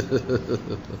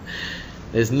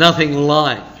 There's nothing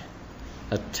like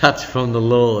a touch from the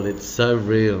Lord. It's so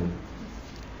real.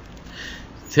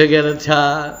 To get a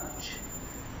touch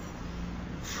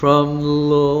from the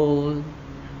Lord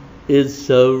is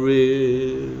so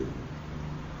real.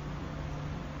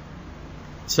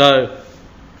 So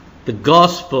the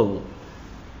gospel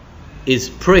is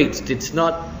preached. It's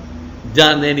not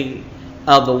done any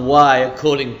other way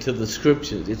according to the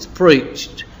scriptures. It's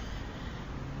preached.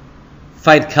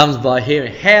 Faith comes by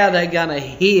hearing. How are they going to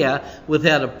hear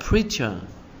without a preacher?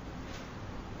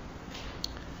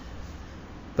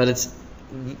 But it's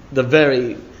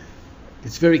very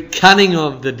cunning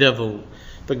of the devil,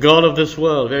 the God of this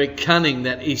world, very cunning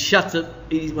that he shuts it.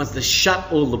 He wants to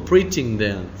shut all the preaching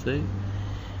down. See?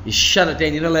 You shut it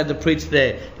down. You're not allowed to preach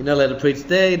there. You're not allowed to preach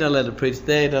there. You're not allowed to preach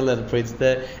there. You're not allowed to preach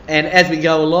there. And as we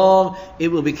go along, it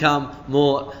will become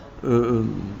more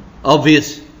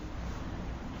obvious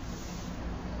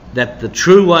that the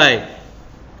true way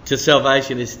to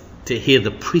salvation is to hear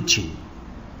the preaching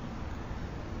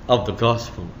of the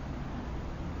gospel.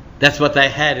 That's what they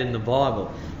had in the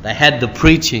Bible. They had the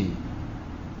preaching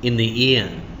in the ear.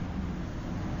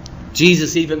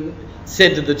 Jesus even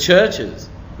said to the churches,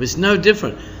 it's no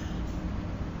different.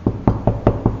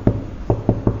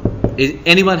 Does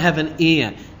anyone have an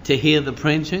ear to hear the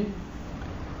preaching?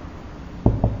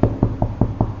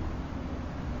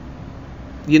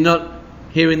 You're not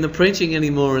hearing the preaching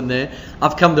anymore in there.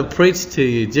 I've come to preach to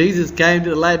you. Jesus came to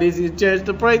the Laodicean church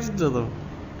to preach to them.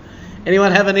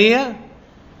 Anyone have an ear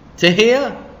to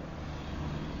hear?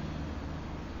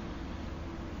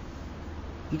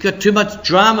 You've got too much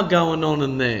drama going on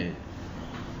in there.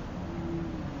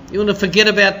 You want to forget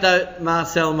about the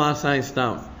Marseille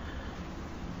stuff.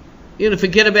 You want to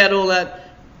forget about all that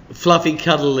fluffy,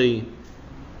 cuddly,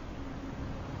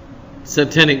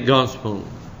 satanic gospel.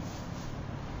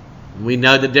 We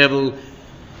know the devil,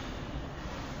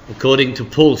 according to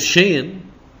Paul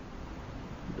Sheehan,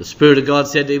 the Spirit of God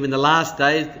said even in the last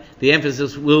days, the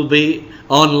emphasis will be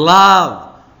on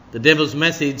love. The devil's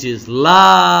message is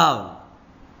love.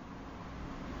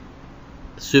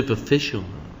 Superficial.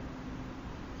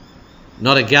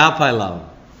 Not agape love.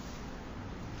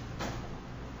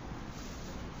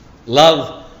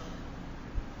 Love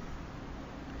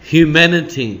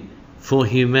humanity for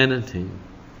humanity.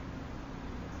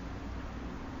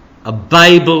 A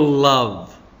Babel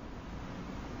love.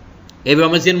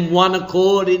 Everyone was in one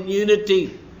accord, in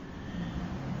unity.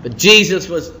 But Jesus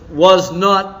was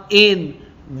not in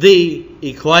the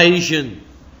equation.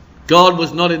 God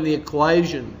was not in the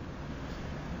equation.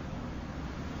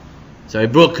 So he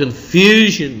brought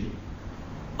confusion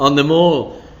on them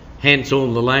all. Hence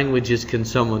all the languages, can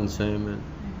someone say amen?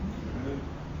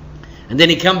 And then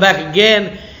he come back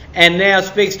again and now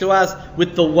speaks to us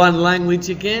with the one language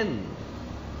again.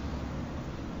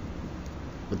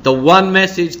 With the one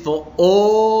message for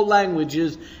all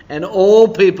languages and all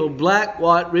people, black,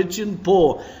 white, rich and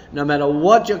poor, no matter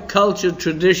what your culture,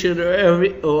 tradition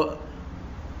or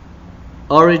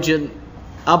origin,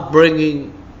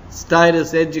 upbringing,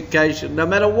 status, education, no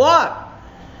matter what.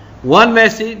 One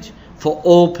message for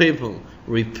all people.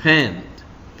 Repent.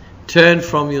 Turn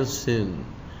from your sin.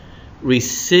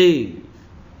 Receive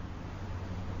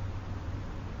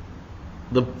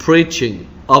the preaching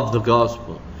of the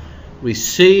gospel.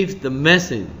 Receive the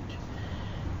message.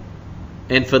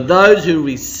 And for those who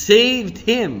received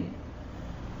him,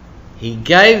 he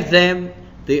gave them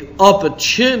the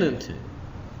opportunity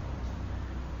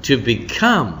to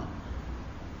become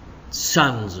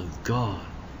sons of God.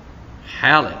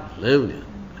 Hallelujah.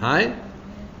 Hey?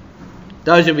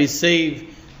 Those who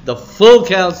receive the full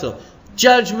counsel,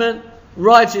 judgment,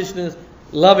 righteousness,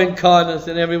 loving kindness,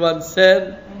 and everyone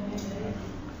said,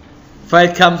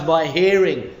 faith comes by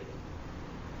hearing.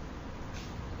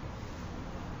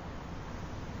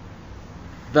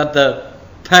 But the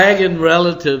pagan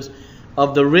relatives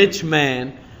of the rich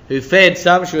man who fed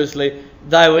sumptuously,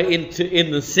 they were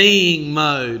in the seeing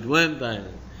mode, weren't they?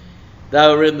 They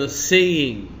were in the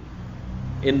seeing,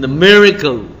 in the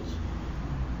miracles.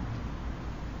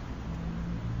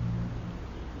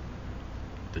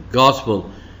 The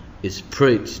gospel is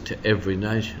preached to every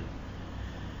nation.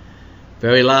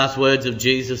 Very last words of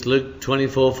Jesus, Luke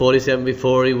 24:47,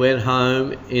 before he went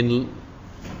home, in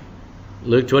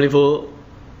Luke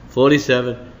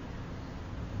 24:47,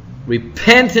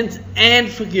 repentance and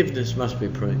forgiveness must be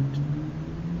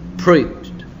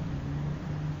preached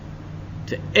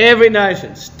to every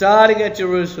nation, starting at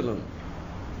Jerusalem.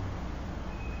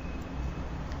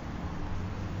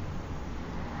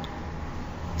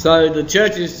 So the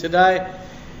churches today,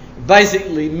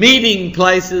 basically meeting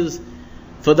places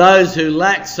for those who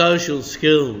lack social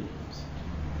skills.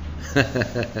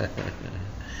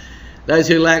 Those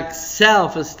who lack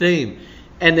self-esteem.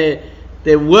 And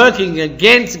they're working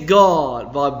against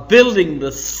God by building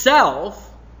the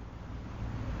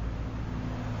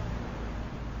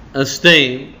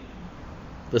self-esteem,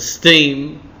 the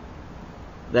steam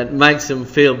that makes them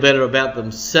feel better about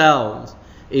themselves,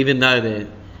 even though they're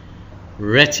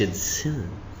wretched sinners.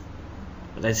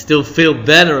 But they still feel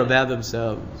better about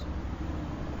themselves.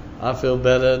 I feel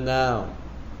better now.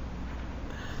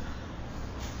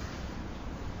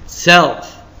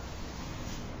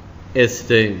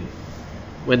 Self-esteem.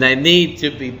 When they need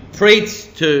to be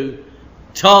preached to,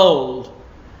 told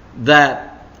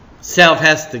that self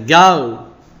has to go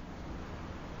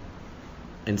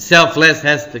and selfless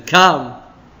has to come,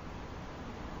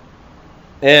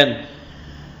 and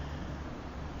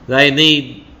they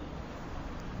need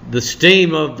the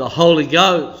steam of the Holy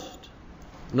Ghost,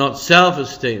 not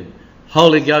self-esteem.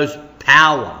 Holy Ghost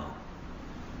power.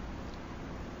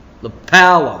 The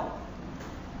power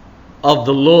of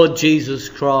the Lord Jesus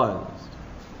Christ.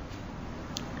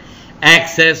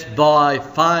 Access by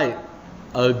faith,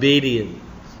 obedience.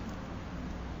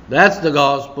 That's the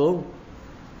gospel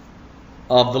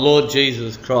of the Lord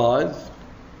Jesus Christ.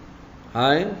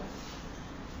 Hey?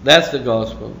 That's the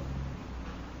gospel.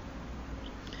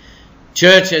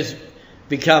 Church has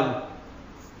become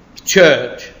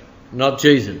church, not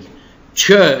Jesus.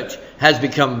 church has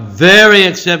become very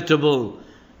acceptable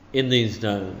in these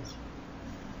days.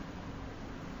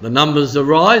 The numbers are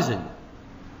rising.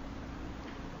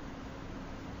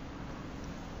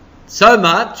 So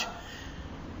much,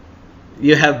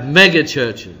 you have mega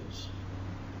churches.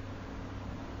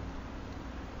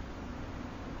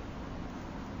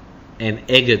 And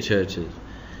egger churches.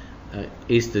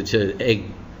 Easter church, egg.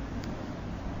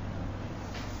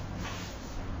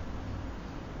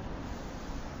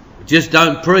 Just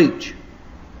don't preach.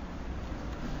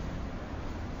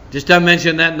 Just don't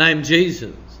mention that name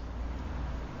Jesus.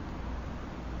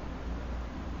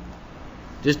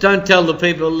 Just don't tell the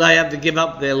people they have to give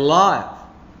up their life.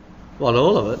 Well,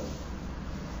 all of it.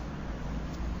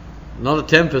 Not a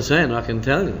 10%, I can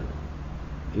tell you.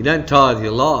 You don't tithe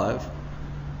your life.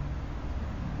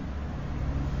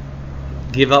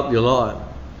 Give up your life.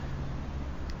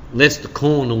 Lest the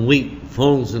corn and wheat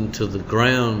falls into the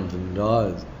ground and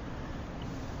dies.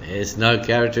 There's no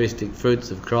characteristic fruits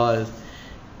of Christ.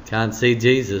 Can't see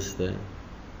Jesus there.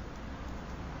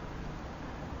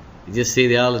 You just see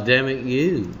the old Adamic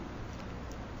you.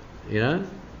 You know?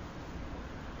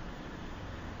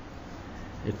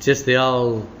 It's just the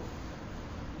old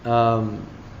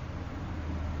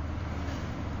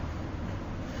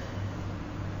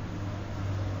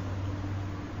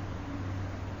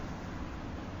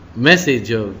message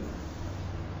of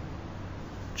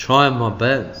trying my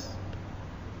best.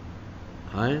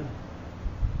 Right?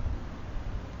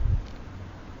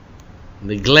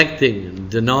 Neglecting and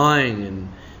denying and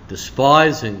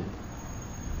despising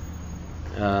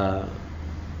the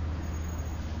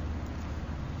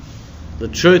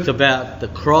truth about the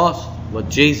cross, what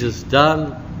Jesus done.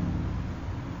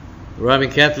 The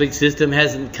Roman Catholic system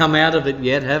hasn't come out of it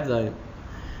yet, have they?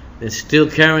 They're still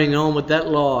carrying on with that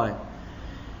lie,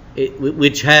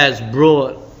 which has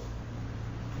brought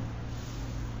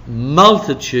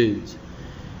multitudes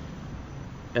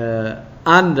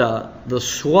under the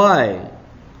sway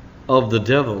of the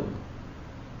devil,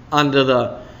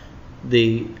 under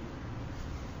the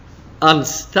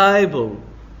unstable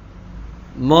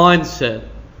mindset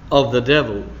of the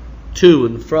devil, to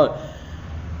and fro.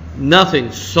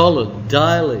 Nothing solid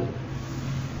daily.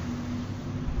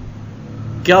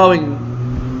 Going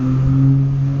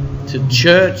to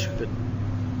church but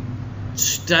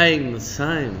staying the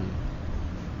same.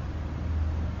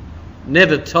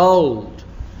 Never told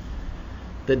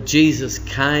that Jesus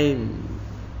came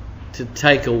to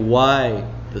take away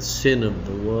the sin of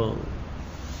the world.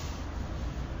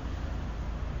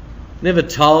 Never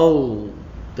told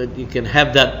that you can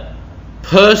have that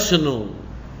personal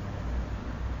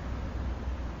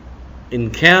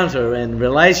encounter and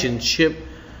relationship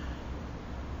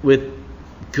with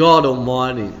God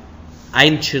Almighty,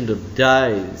 Ancient of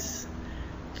Days,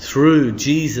 through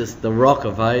Jesus, the Rock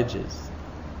of Ages.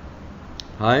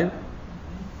 Hey?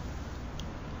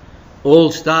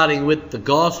 All starting with the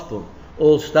gospel,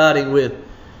 all starting with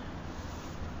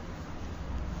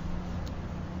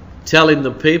telling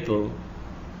the people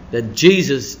that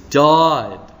Jesus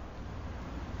died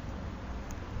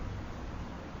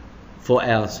for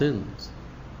our sins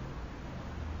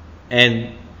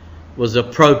and was a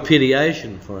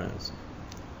propitiation for us,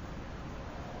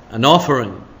 an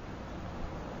offering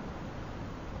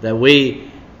that we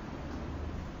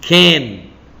can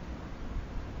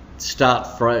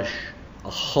start fresh, a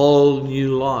whole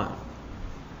new life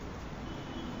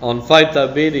on faith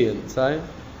obedience, eh?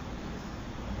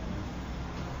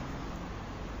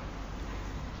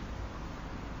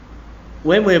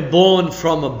 When we're born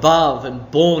from above and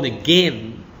born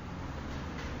again,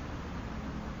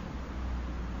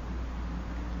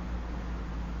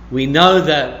 we know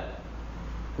that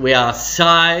we are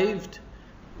saved,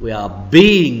 we are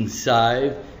being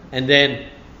saved, and then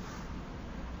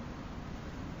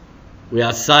we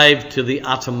are saved to the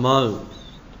uttermost.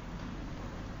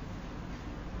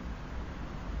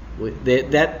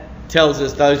 That tells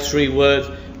us those three words.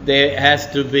 There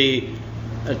has to be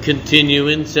a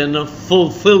continuance and a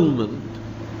fulfillment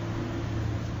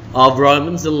of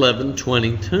Romans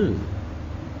 11:22.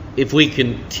 If we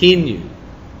continue,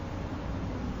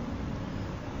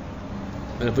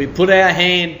 and if we put our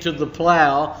hand to the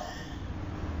plough,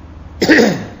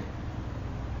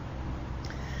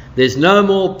 there's no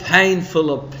more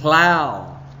painful a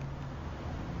plough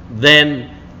than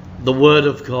the Word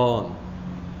of God.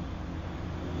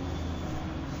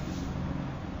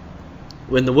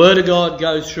 When the Word of God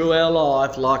goes through our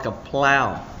life like a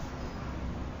plough,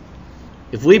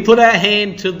 if we put our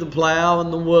hand to the plough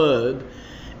and the Word,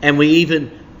 and we even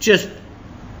just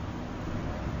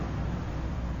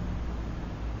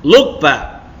look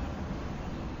back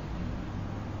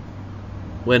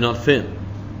we're not fit.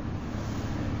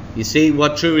 You see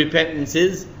what true repentance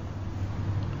is?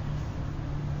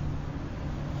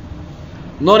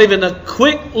 Not even a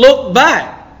quick look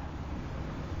back.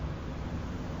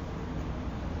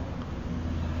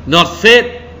 Not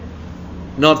fit.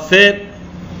 Not fit.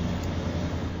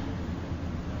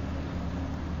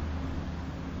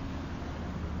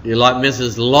 You're like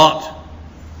Mrs. Lot.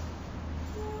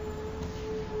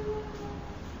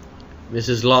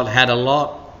 Mrs. Lot had a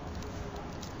lot.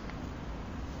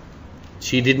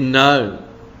 She didn't know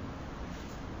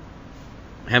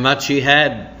how much she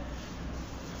had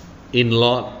in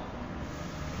Lot,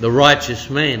 the righteous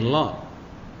man Lot.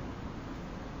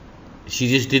 She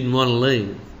just didn't want to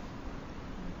leave.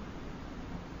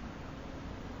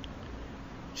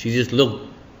 She just looked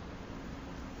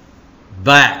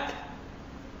back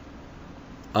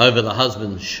over the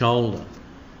husband's shoulder.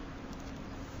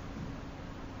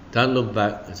 Don't look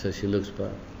back. That's how she looks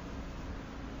back.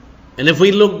 And if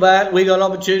we look back, we got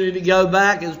opportunity to go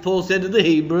back, as Paul said to the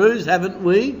Hebrews, haven't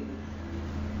we?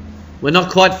 We're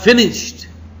not quite finished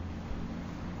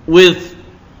with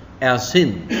our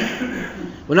sin.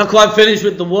 We're not quite finished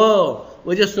with the world.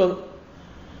 We're just sort of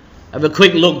have a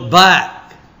quick look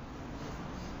back.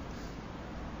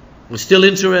 We're still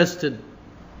interested.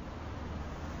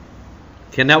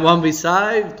 Can that one be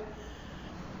saved?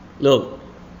 Look,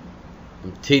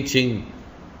 I'm teaching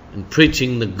and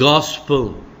preaching the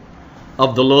gospel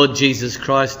of the Lord Jesus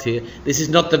Christ here. This is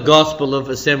not the gospel of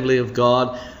Assembly of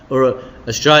God or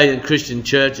Australian Christian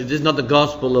Church. It is not the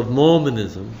gospel of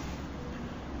Mormonism,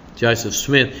 Joseph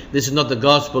Smith. This is not the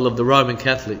gospel of the Roman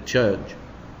Catholic Church,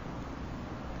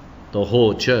 the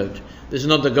whore church. This is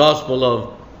not the gospel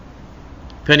of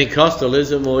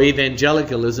Pentecostalism or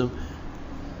evangelicalism.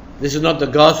 This is not the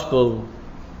gospel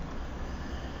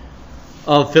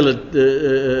of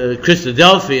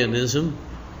Christadelphianism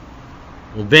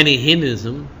or Benny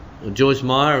Hinnism or Joyce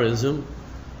Meyerism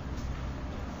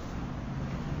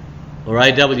or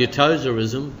A.W.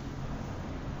 Tozerism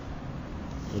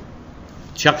or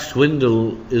Chuck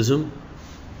Swindellism.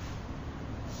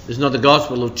 This is not the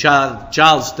gospel of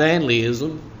Charles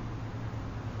Stanleyism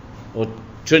or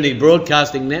Trinity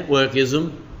Broadcasting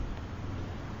Networkism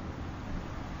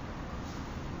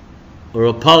or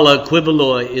Apollo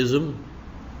Quibeloism.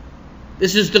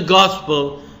 This is the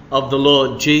gospel of the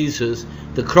Lord Jesus,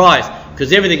 the Christ.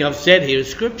 Because everything I've said here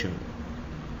is Scripture.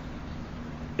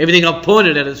 Everything I've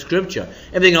pointed at is Scripture.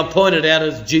 Everything I've pointed out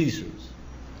is Jesus.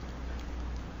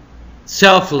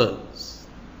 Selfless,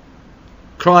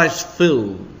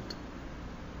 Christ-filled,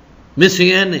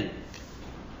 messianic,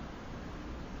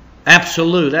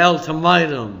 absolute,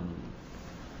 ultimatum,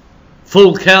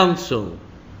 full counsel,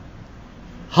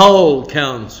 whole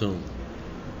counsel,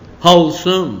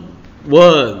 wholesome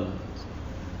word,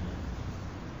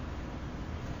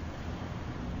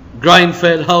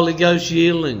 grain-fed Holy Ghost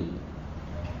yielding,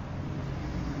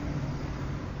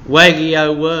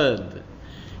 wagio word,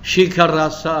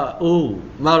 shikarasa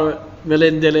mar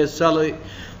melendele sali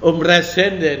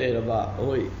resende ba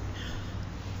oi.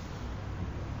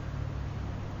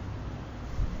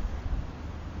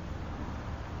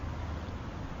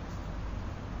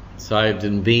 Saved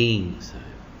and being saved.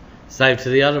 Saved to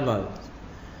the uttermost.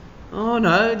 Oh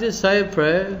no, just say a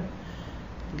prayer.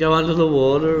 Go under the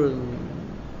water and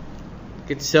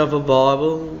get yourself a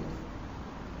Bible.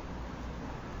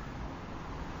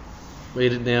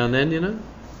 Read it now and then, you know.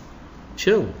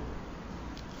 Chill.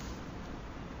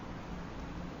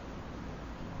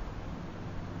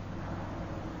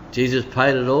 Jesus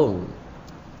paid it all.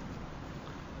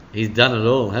 He's done it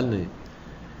all, hasn't he?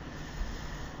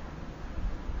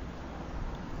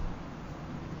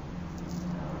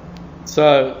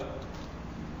 So,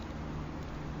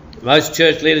 most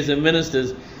church leaders and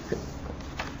ministers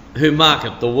who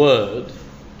market the word,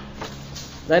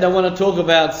 they don't want to talk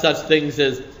about such things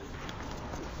as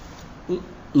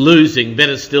losing,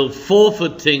 better still,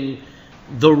 forfeiting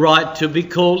the right to be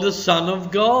called a son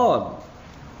of God.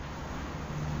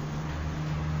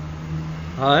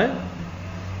 Alright?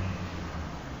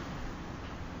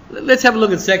 Let's have a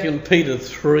look at 2 Peter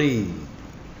 3.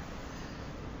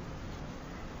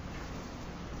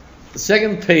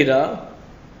 2 Peter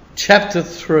chapter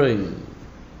 3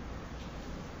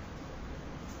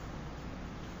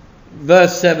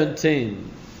 verse 17.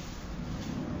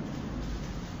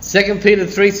 2 Peter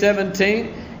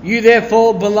 3:17. You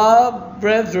therefore, beloved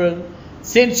brethren,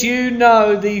 since you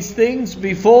know these things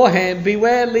beforehand,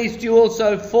 beware lest you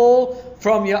also fall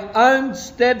from your own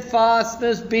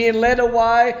steadfastness, being led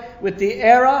away with the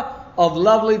error of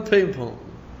lovely people.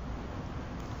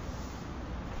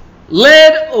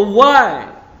 Led away.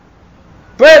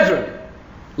 Brethren,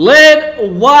 led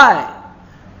away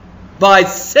by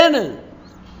sinners,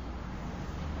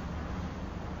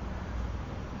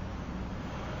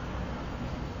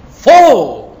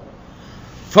 fall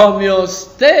from your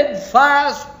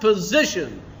steadfast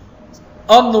position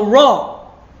on the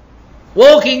rock,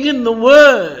 walking in the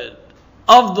word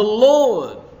of the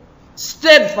Lord,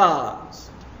 steadfast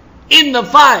in the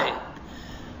faith.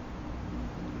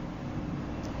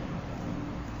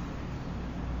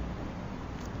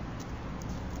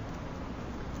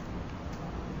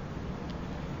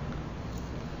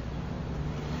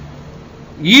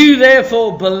 You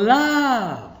therefore,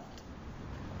 beloved,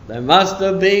 they must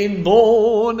have been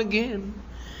born again.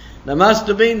 They must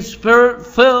have been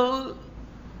spirit-filled,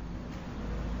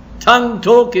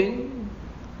 tongue-talking,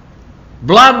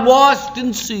 blood-washed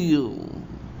and sealed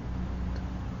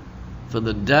for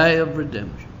the day of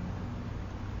redemption.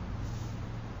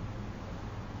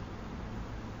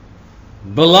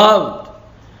 Beloved,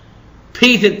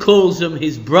 Peter calls them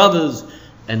his brothers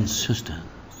and sisters.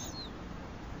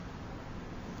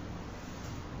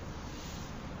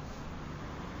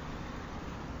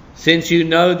 Since you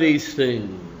know these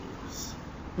things.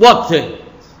 What things?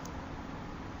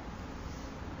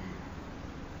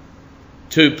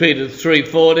 2 Peter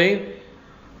 3:14.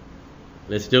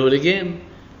 Let's do it again.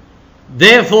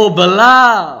 Therefore,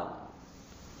 beloved,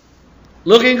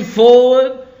 looking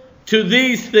forward to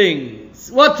these things.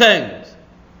 What things?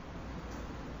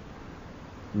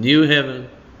 New heaven,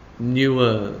 new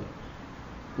earth.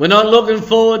 We're not looking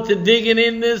forward to digging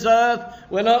in this earth.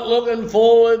 We're not looking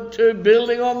forward to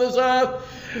building on this earth.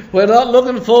 We're not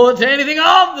looking forward to anything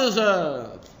of this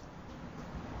earth.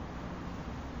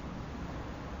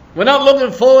 We're not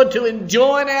looking forward to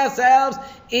enjoying ourselves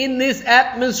in this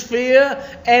atmosphere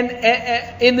and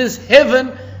in this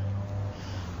heaven,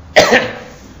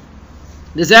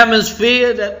 this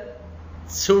atmosphere that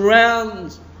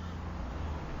surrounds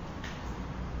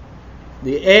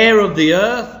the air of the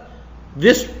earth,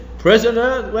 this present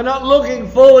earth. We're not looking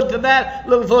forward to that.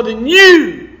 Looking forward to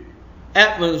new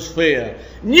atmosphere,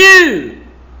 new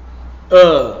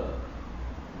earth.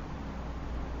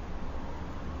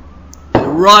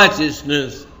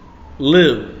 Righteousness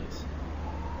lives.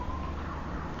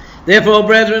 Therefore,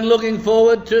 brethren, looking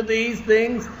forward to these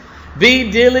things,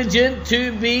 be diligent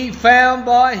to be found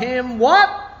by him what?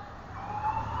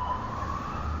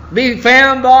 Be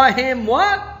found by him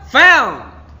what? Found.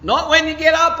 Not when you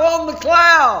get up on the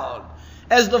cloud.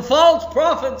 As the false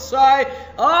prophets say,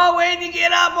 oh, when you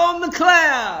get up on the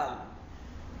cloud.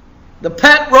 The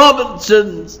Pat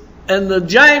Robinsons and the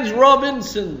James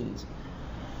Robinsons.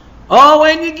 Oh,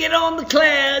 when you get on the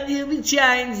cloud, you'll be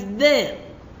changed then.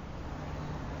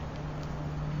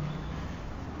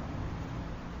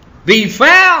 Be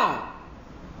found.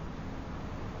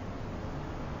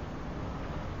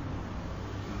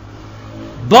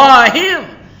 By him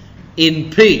in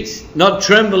peace, not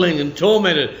trembling and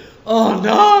tormented. Oh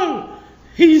no,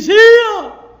 he's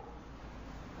here.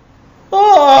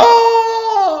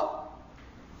 Oh.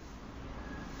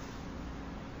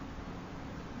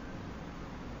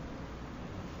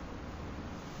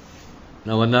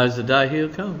 No one knows the day he'll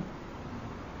come.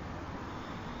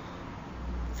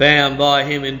 Found by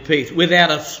him in peace, without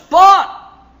a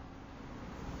spot,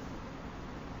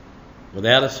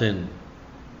 without a sin,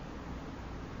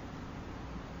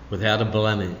 without a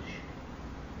blemish.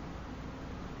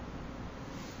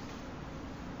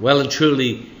 Well and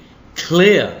truly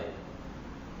clear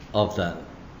of that.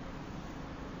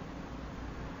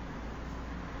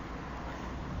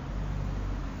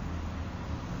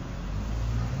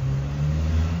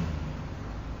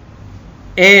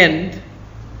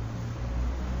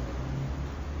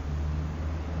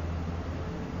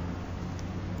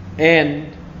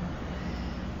 And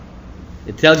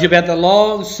it tells you about the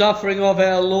long suffering of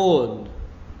our Lord.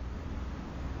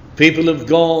 People have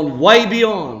gone way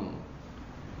beyond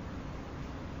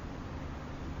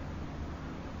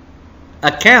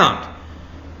account.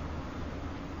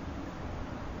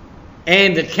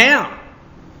 And account.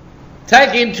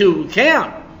 Take into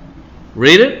account.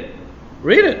 Read it.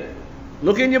 Read it.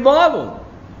 Look in your Bible.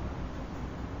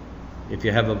 If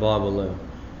you have a Bible there.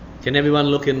 Can everyone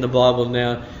look in the Bible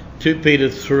now? 2 Peter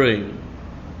 3,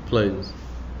 please.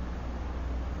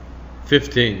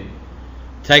 15.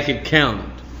 Take account.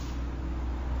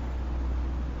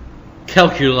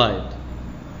 Calculate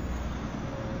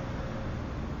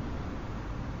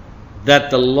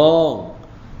that the long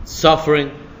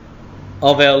suffering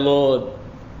of our Lord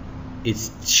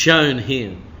is shown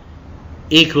here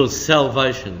equals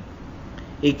salvation.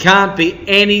 It can't be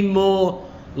any more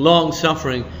long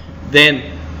suffering than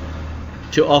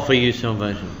to offer you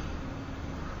salvation.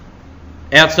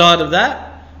 Outside of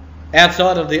that,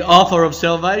 outside of the offer of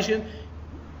salvation,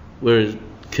 we're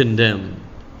condemned.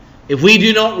 If we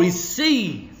do not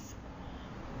receive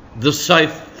the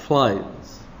safe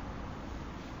place,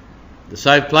 the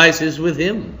safe place is with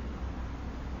Him,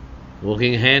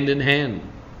 walking hand in hand.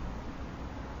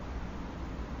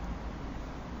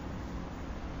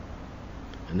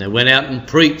 And they went out and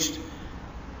preached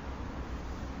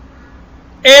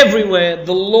everywhere,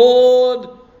 the Lord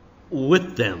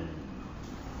with them,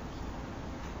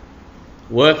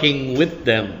 working with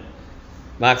them.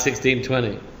 Mark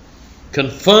 16:20,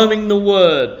 confirming the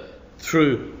word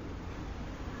through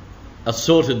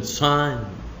assorted signs.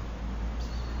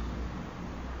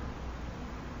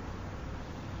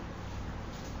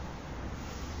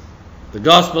 The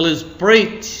gospel is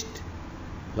preached.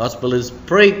 Gospel is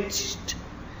preached.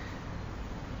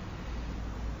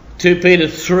 2 Peter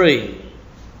 3.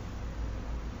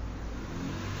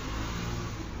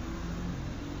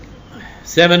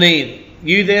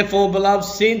 You therefore, beloved,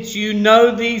 since you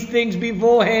know these things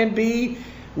beforehand,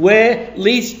 beware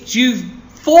lest you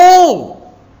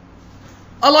fall.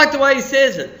 I like the way he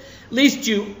says it. Lest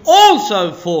you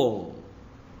also fall.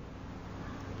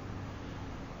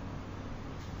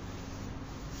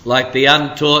 Like the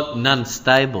untaught and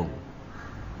unstable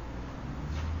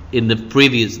in the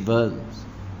previous verse.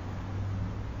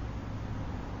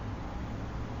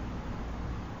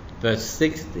 Verse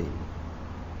 60.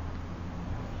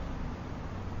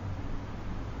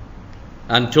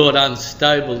 Untaught,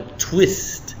 unstable,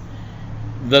 twist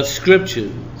the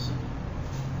scriptures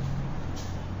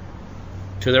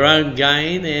to their own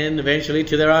gain and eventually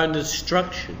to their own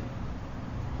destruction.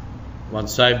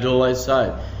 Once saved, always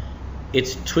saved.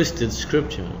 It's twisted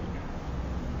scripture.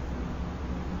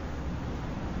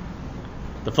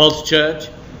 The false church,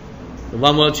 the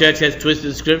one world church, has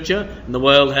twisted scripture, and the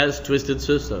world has twisted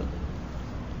sister.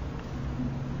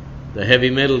 The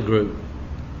heavy metal group.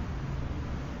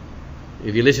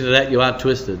 If you listen to that, you are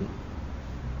twisted.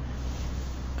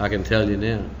 I can tell you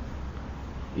now.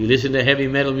 You listen to heavy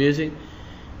metal music,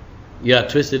 you are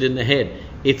twisted in the head.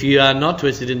 If you are not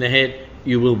twisted in the head,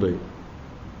 you will be.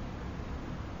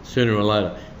 Sooner or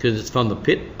later. Because it's from the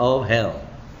pit of hell.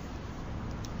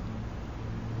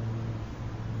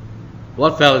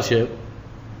 What fellowship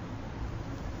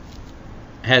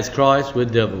has Christ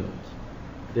with devils?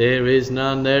 There is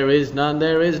none, there is none,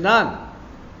 there is none.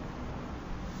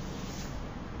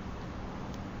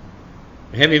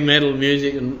 Heavy metal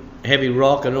music and heavy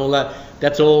rock and all that,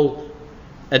 that's all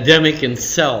Adamic and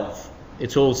self.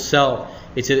 It's all self.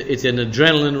 It's an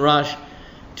adrenaline rush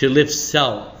to lift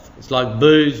self. It's like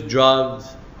booze, drugs,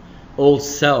 all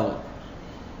self.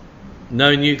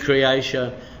 No new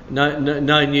creation, no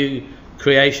new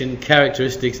creation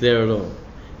characteristics there at all.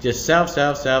 Just self,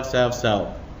 self, self, self,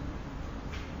 self.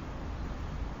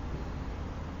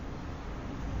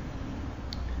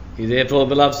 He therefore,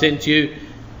 beloved, sent you.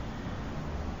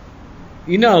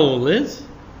 You know all this.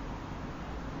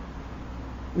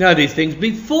 Know these things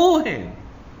beforehand.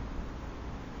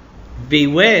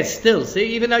 Beware still.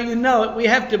 See, even though you know it, we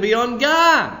have to be on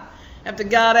guard. Have to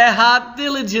guard our heart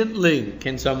diligently.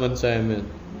 Can someone say amen?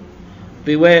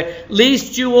 Beware,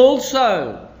 lest you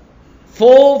also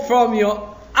fall from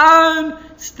your own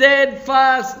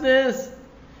steadfastness,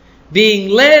 being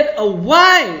led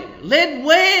away. Led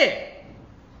where?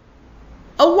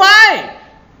 Away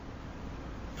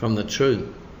from the truth.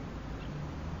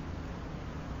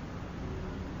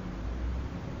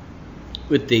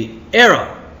 With the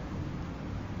error.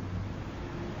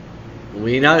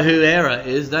 We know who error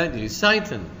is, don't you?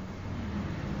 Satan.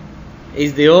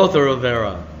 He's the author of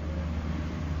error.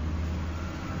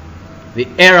 The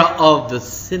error of the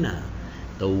sinner,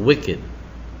 the wicked.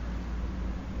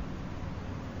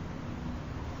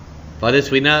 By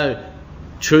this we know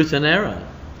truth and error.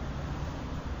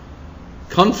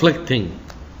 Conflicting.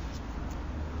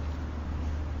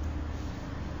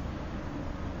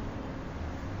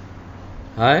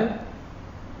 Hey?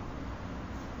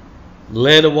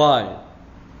 Led away.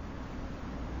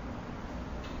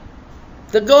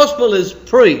 The gospel is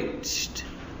preached.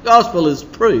 Gospel is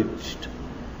preached.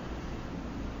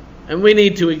 And we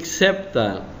need to accept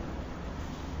that.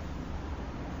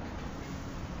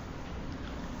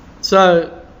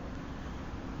 So,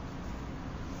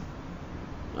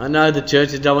 I know the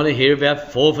churches don't want to hear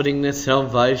about forfeiting their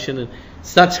salvation, and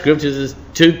such scriptures as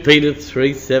 2 Peter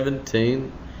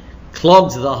 3:17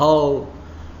 clogs the whole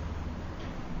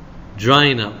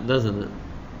drain up, doesn't it?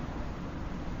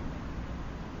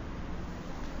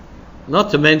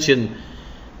 Not to mention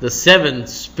the 7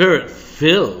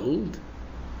 Spirit-filled,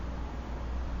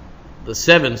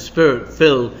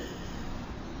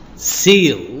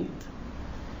 sealed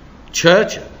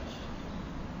churches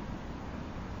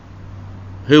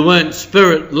who weren't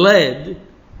Spirit-led,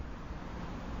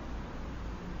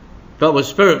 but were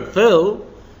Spirit-filled,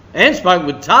 and spoke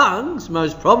with tongues,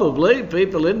 most probably,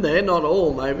 people in there, not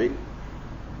all maybe,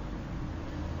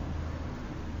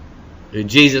 who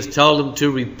Jesus told them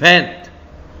to repent.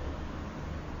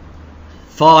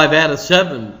 5 out of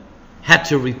 7 had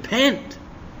to repent.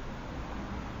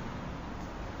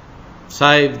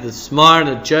 Save the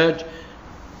Smyrna church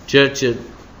at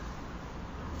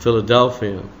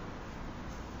Philadelphia.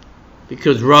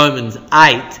 Because Romans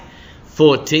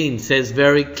 8:14 says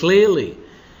very clearly,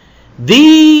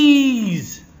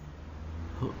 these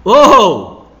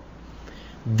are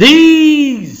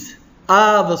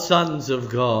the sons of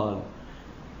God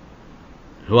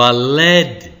who are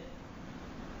led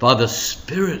by the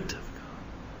Spirit of God.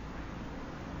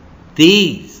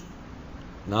 These.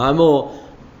 No more.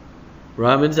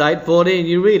 Romans 8:14,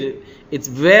 you read it. It's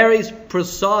very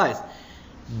precise.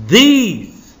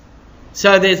 These.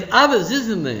 So there's others,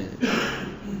 isn't there?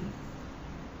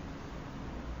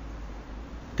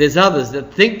 There's others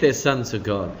that think they're sons of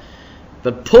God.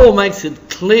 But Paul makes it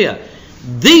clear.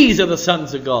 These are the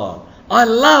sons of God. I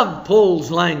love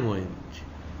Paul's language.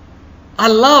 I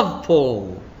love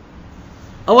Paul.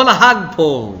 I want to hug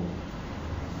Paul.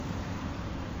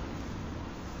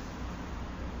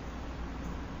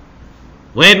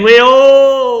 When we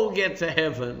all get to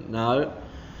heaven, no.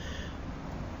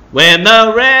 When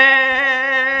the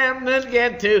remnant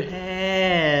get to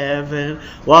heaven,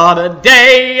 what a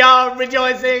day of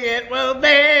rejoicing it will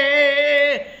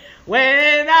be.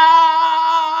 When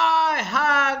I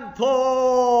hug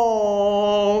Paul,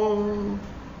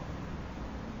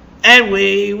 and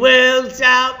we will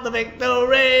shout the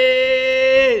victory.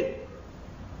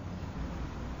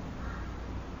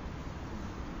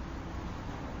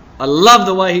 I love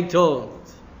the way he talks.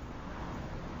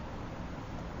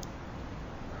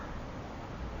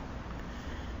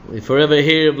 We forever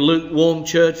hear of lukewarm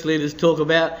church leaders talk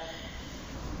about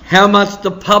how much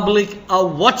the public are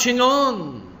watching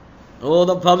on. Or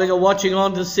the public are watching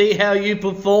on to see how you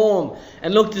perform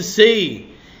and look to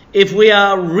see if we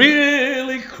are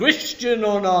really Christian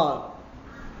or not.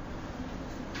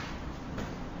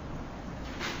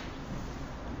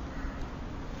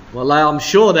 Well, I'm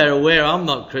sure they're aware I'm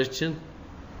not Christian.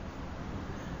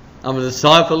 I'm a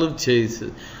disciple of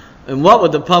Jesus. And what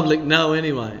would the public know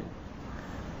anyway?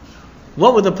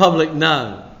 What would the public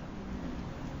know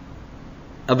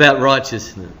about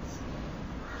righteousness?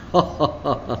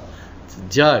 It's a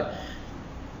joke.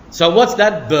 So what's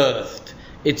that birthed?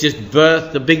 It just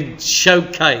birthed a big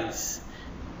showcase.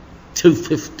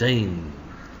 2:15.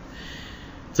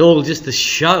 It's all just a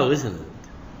show, isn't it?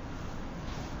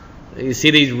 You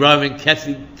see these Roman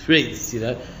Catholic priests,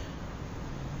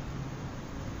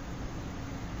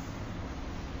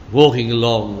 walking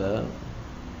along there.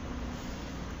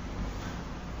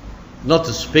 Not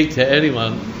to speak to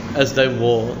anyone as they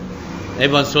walk.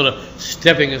 Everyone's sort of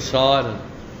stepping aside, and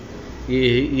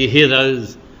you hear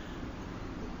those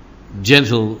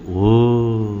gentle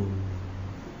whoa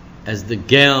as the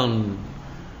gown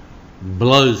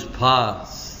blows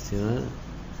past, and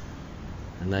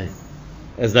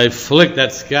as they flick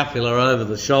that scapula over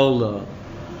the shoulder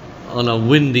on a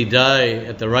windy day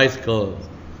at the racecourse,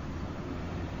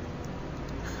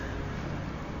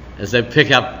 as they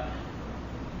pick up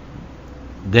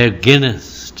their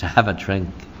Guinness to have a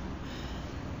drink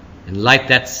and light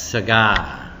that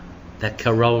cigar, that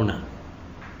Corona.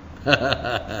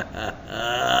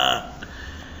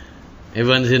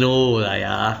 Everyone's in awe, they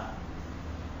are.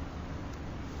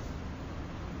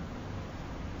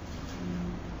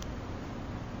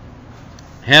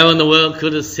 How in the world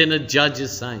could a sinner judge a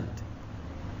saint?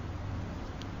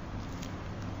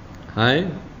 Hey?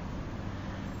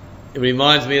 It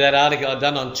reminds me of that article I've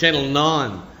done on Channel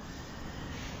 9.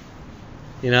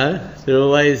 They're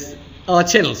always...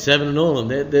 Channel 7 and all of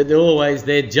them. They're always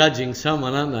there judging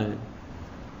someone, aren't they?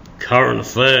 Current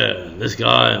affair, this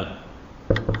guy.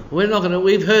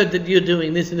 We've heard that you're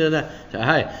doing this and that. So,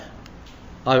 hey,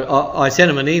 I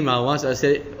sent him an email once. I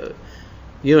said,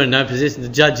 you're in no position to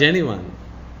judge anyone.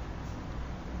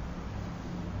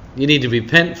 You need to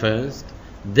repent first,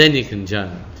 then you can judge.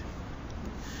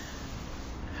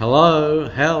 Hello,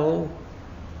 hell.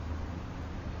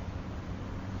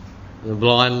 The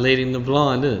blind leading the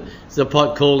blind, isn't it? It's the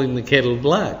pot calling the kettle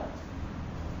black.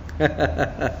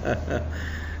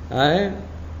 Eh?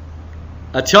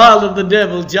 A child of the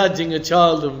devil judging a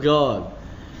child of God.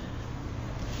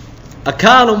 A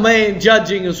carnal man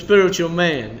judging a spiritual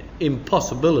man.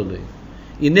 Impossibility.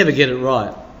 You never get it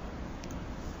right.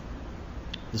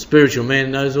 The spiritual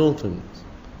man knows all things,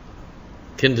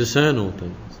 can discern all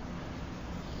things.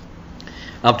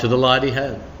 up to the light he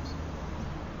has.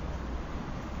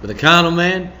 But the carnal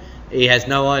man, he has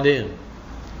no idea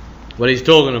what he's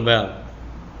talking about.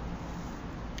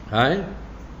 Hey?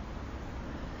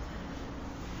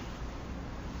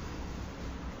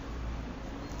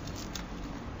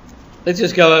 Let's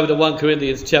just go over to 1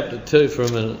 Corinthians chapter 2 for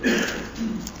a minute.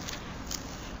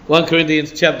 1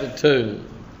 Corinthians chapter 2.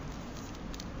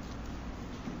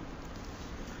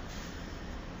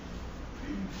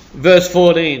 Verse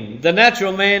 14. The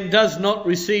natural man does not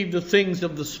receive the things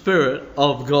of the Spirit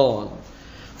of God,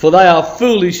 for they are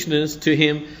foolishness to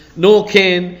him, nor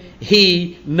can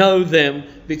he know them,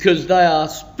 because they are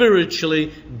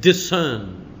spiritually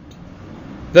discerned.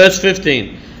 Verse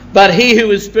 15. But he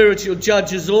who is spiritual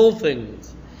judges all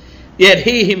things, yet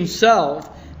he himself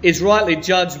is rightly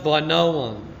judged by no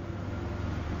one.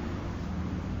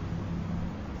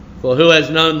 For who has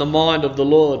known the mind of the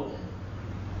Lord,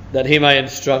 that he may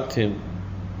instruct him?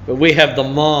 But we have the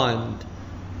mind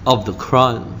of the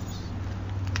Christ.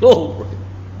 Glory.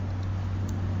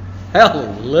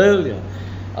 Hallelujah.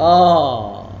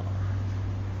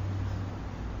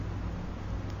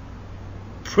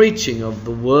 Preaching of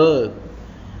the word.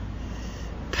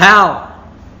 Power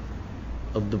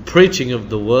of the preaching of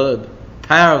the word.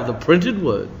 Power of the printed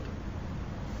word.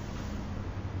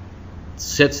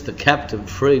 Sets the captive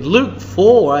free. Luke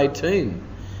 4:18.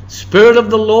 Spirit of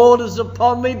the Lord is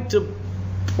upon me to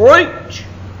preach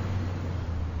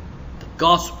the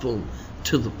gospel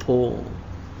to the poor.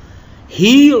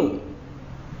 Heal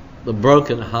the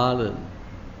brokenhearted.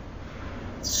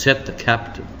 Set the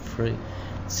captive free.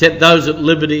 Set those at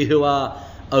liberty who are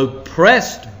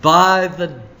oppressed by the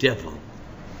devil.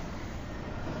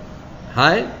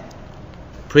 Hey?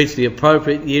 Preach the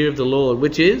appropriate year of the Lord,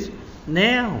 which is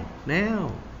now.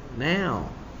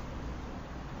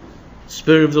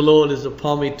 Spirit of the Lord is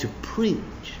upon me to preach,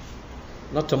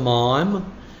 not to mime,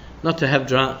 not to have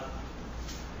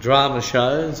drama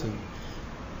shows and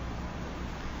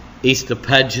Easter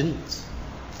pageants,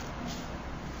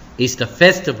 Easter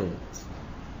festivals.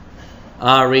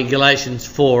 Galatians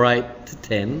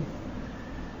 4:8-10.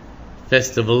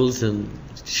 Festivals and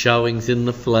showings in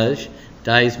the flesh,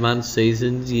 days, months,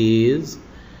 seasons, years.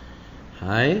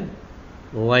 Hey?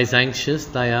 Always anxious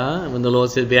they are. When the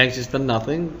Lord said, be anxious for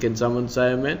nothing, can someone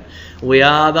say amen? We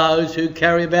are those who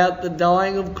carry about the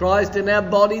dying of Christ in our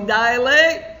body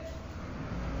daily.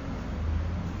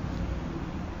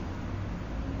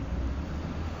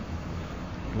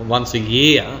 Once a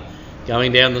year,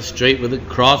 going down the street with a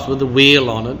cross with a wheel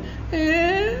on it.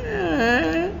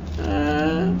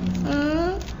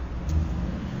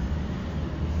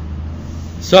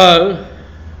 So,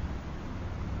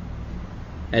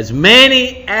 as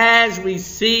many as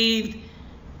received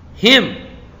him,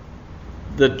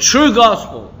 the true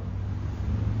gospel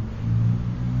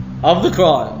of the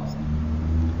Christ,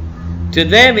 to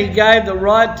them he gave the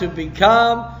right to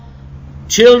become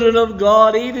children of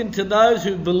God, even to those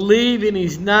who believe in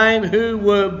his name, who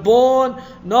were born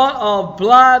not of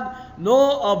blood,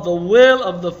 nor of the will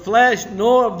of the flesh,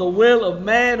 nor of the will of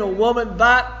man or woman,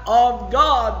 but of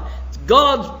God. It's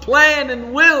God's plan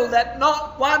and will that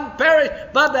not one perish,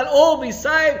 but that all be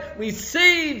saved.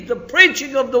 Received the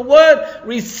preaching of the word,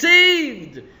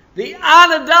 received the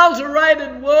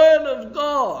unadulterated word of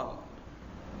God.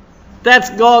 That's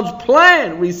God's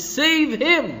plan. Receive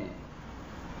him,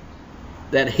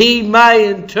 that he may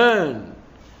in turn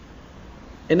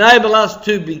enable us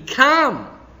to become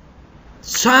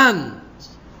sons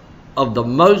of the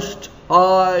Most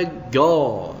High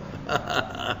God.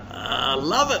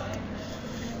 Love it.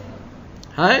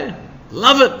 Hey?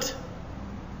 Love it.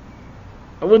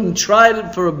 I wouldn't trade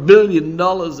it for $1 billion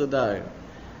a day.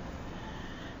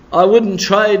 I wouldn't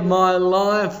trade my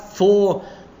life for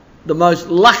the most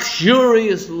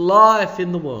luxurious life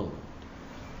in the world,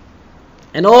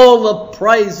 and all the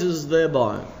praises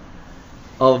thereby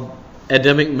of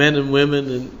Adamic men and women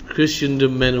and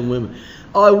Christendom men and women.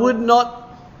 I would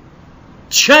not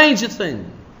change a thing,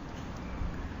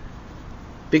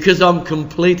 because I'm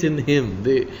complete in him,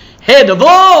 the head of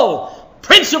all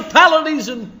principalities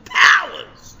and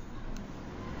powers.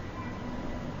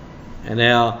 And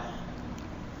our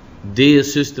dear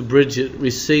sister Bridget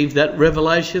received that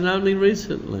revelation only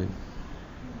recently.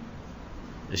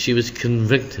 She was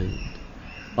convicted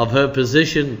of her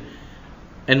position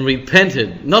and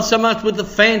repented, not so much with a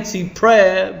fancy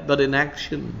prayer, but in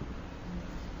action.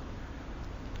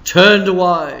 Turned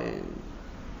away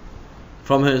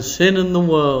from her sin in the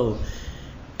world,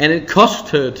 and it cost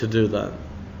her to do that.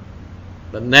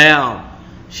 But now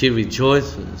she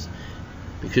rejoices,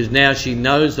 because now she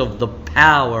knows of the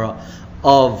power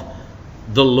of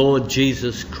the Lord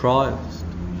Jesus Christ.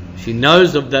 She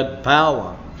knows of that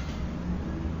power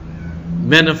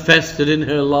manifested in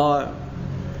her life.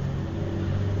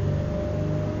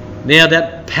 Now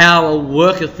that power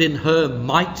worketh in her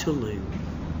mightily.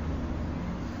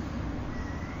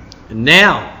 And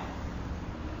now,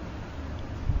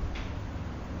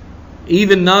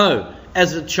 even though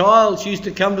as a child she used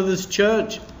to come to this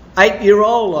church,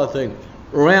 8-year-old I think,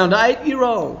 around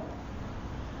 8-year-old.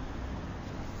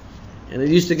 And it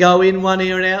used to go in one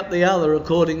ear and out the other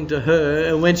according to her.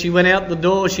 And when she went out the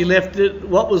door, she left it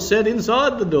what was said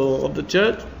inside the door of the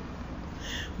church.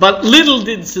 But little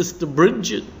did Sister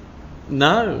Bridget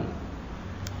know,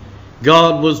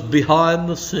 God was behind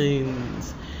the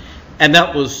scenes. And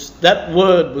that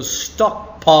word was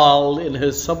stockpiled in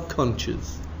her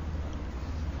subconscious.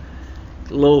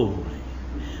 Glory.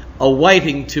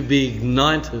 Awaiting to be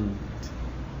ignited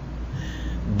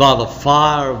by the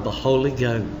fire of the Holy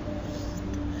Ghost.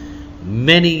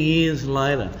 Many years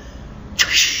later,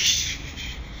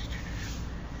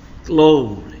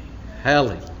 glory,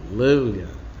 hallelujah,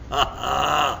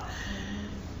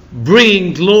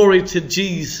 bringing glory to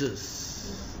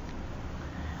Jesus,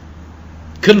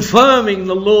 confirming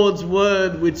the Lord's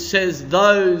word which says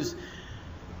those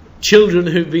children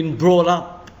who've been brought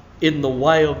up in the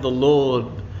way of the Lord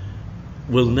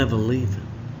will never leave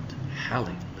it.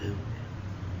 Hallelujah,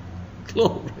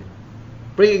 glory.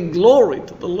 Bringing glory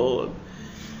to the Lord.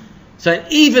 So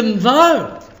even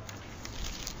though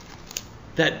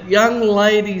that young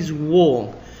lady's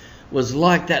walk was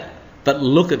like that, but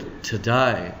look at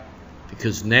today,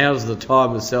 because now's the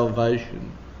time of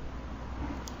salvation.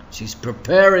 She's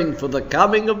preparing for the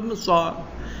coming of Messiah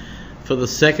for the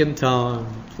second time.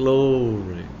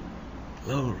 Glory,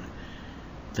 glory.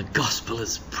 The gospel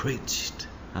is preached.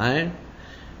 The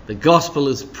gospel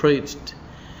is preached.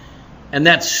 And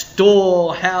that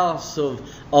storehouse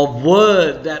of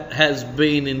word that has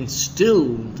been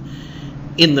instilled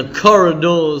in the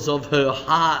corridors of her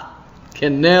heart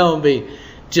can now be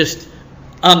just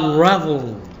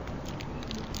unraveled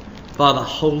by the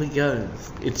Holy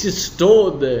Ghost. It's just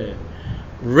stored there,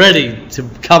 ready to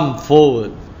come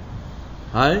forward.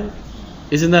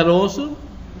 Isn't that awesome?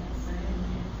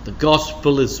 The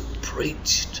gospel is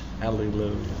preached.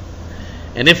 Hallelujah.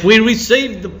 And if we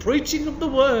receive the preaching of the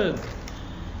word,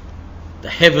 the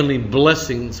heavenly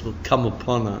blessings will come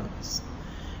upon us.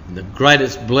 And the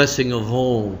greatest blessing of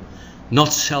all,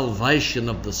 not salvation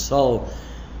of the soul,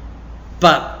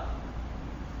 but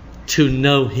to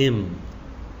know Him,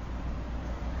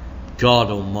 God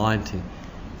Almighty,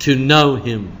 to know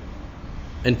Him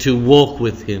and to walk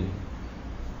with Him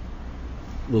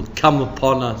will come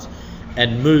upon us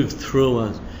and move through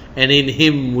us. And in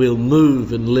Him we'll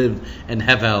move and live and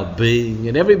have our being.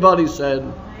 And everybody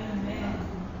said,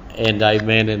 and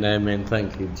amen and amen.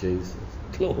 Thank you, Jesus.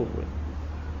 Glory.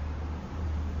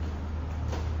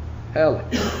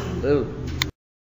 Hallelujah.